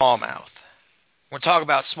for smallmouth. We're talking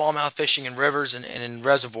about smallmouth fishing in rivers and in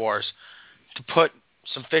reservoirs to put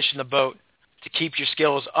some fish in the boat to keep your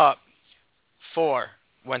skills up for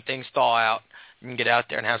when things thaw out and you can get out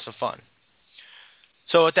there and have some fun.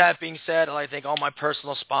 So with that being said, I'd like to thank all my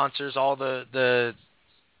personal sponsors, all the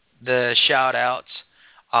shout-outs,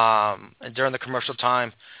 and during the commercial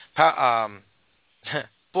time,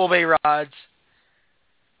 Bull Bay Rods,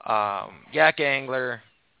 Yak Angler,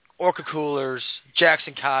 Orca Coolers,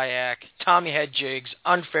 Jackson Kayak, Tommy Head Jigs,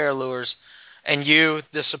 Unfair Lures, and you,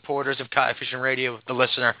 the supporters of Kayak Fishing Radio, the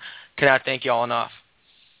listener, cannot thank you all enough.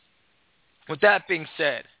 With that being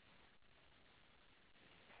said,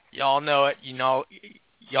 y'all know it. You know,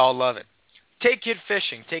 y'all love it. Take kid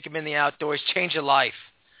fishing. Take them in the outdoors. Change your life.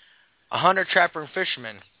 A hunter, trapper, and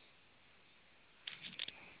fisherman,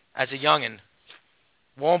 as a youngin',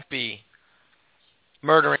 won't be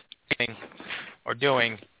murdering or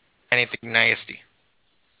doing anything nasty.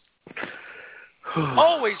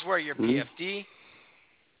 Always wear your PFD.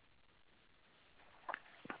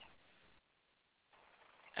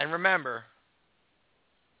 And remember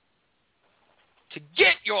to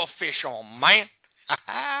get your fish on, man.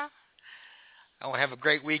 I want to have a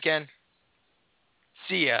great weekend.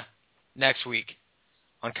 See ya next week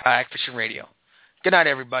on Kayak Fishing Radio. Good night,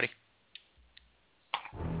 everybody.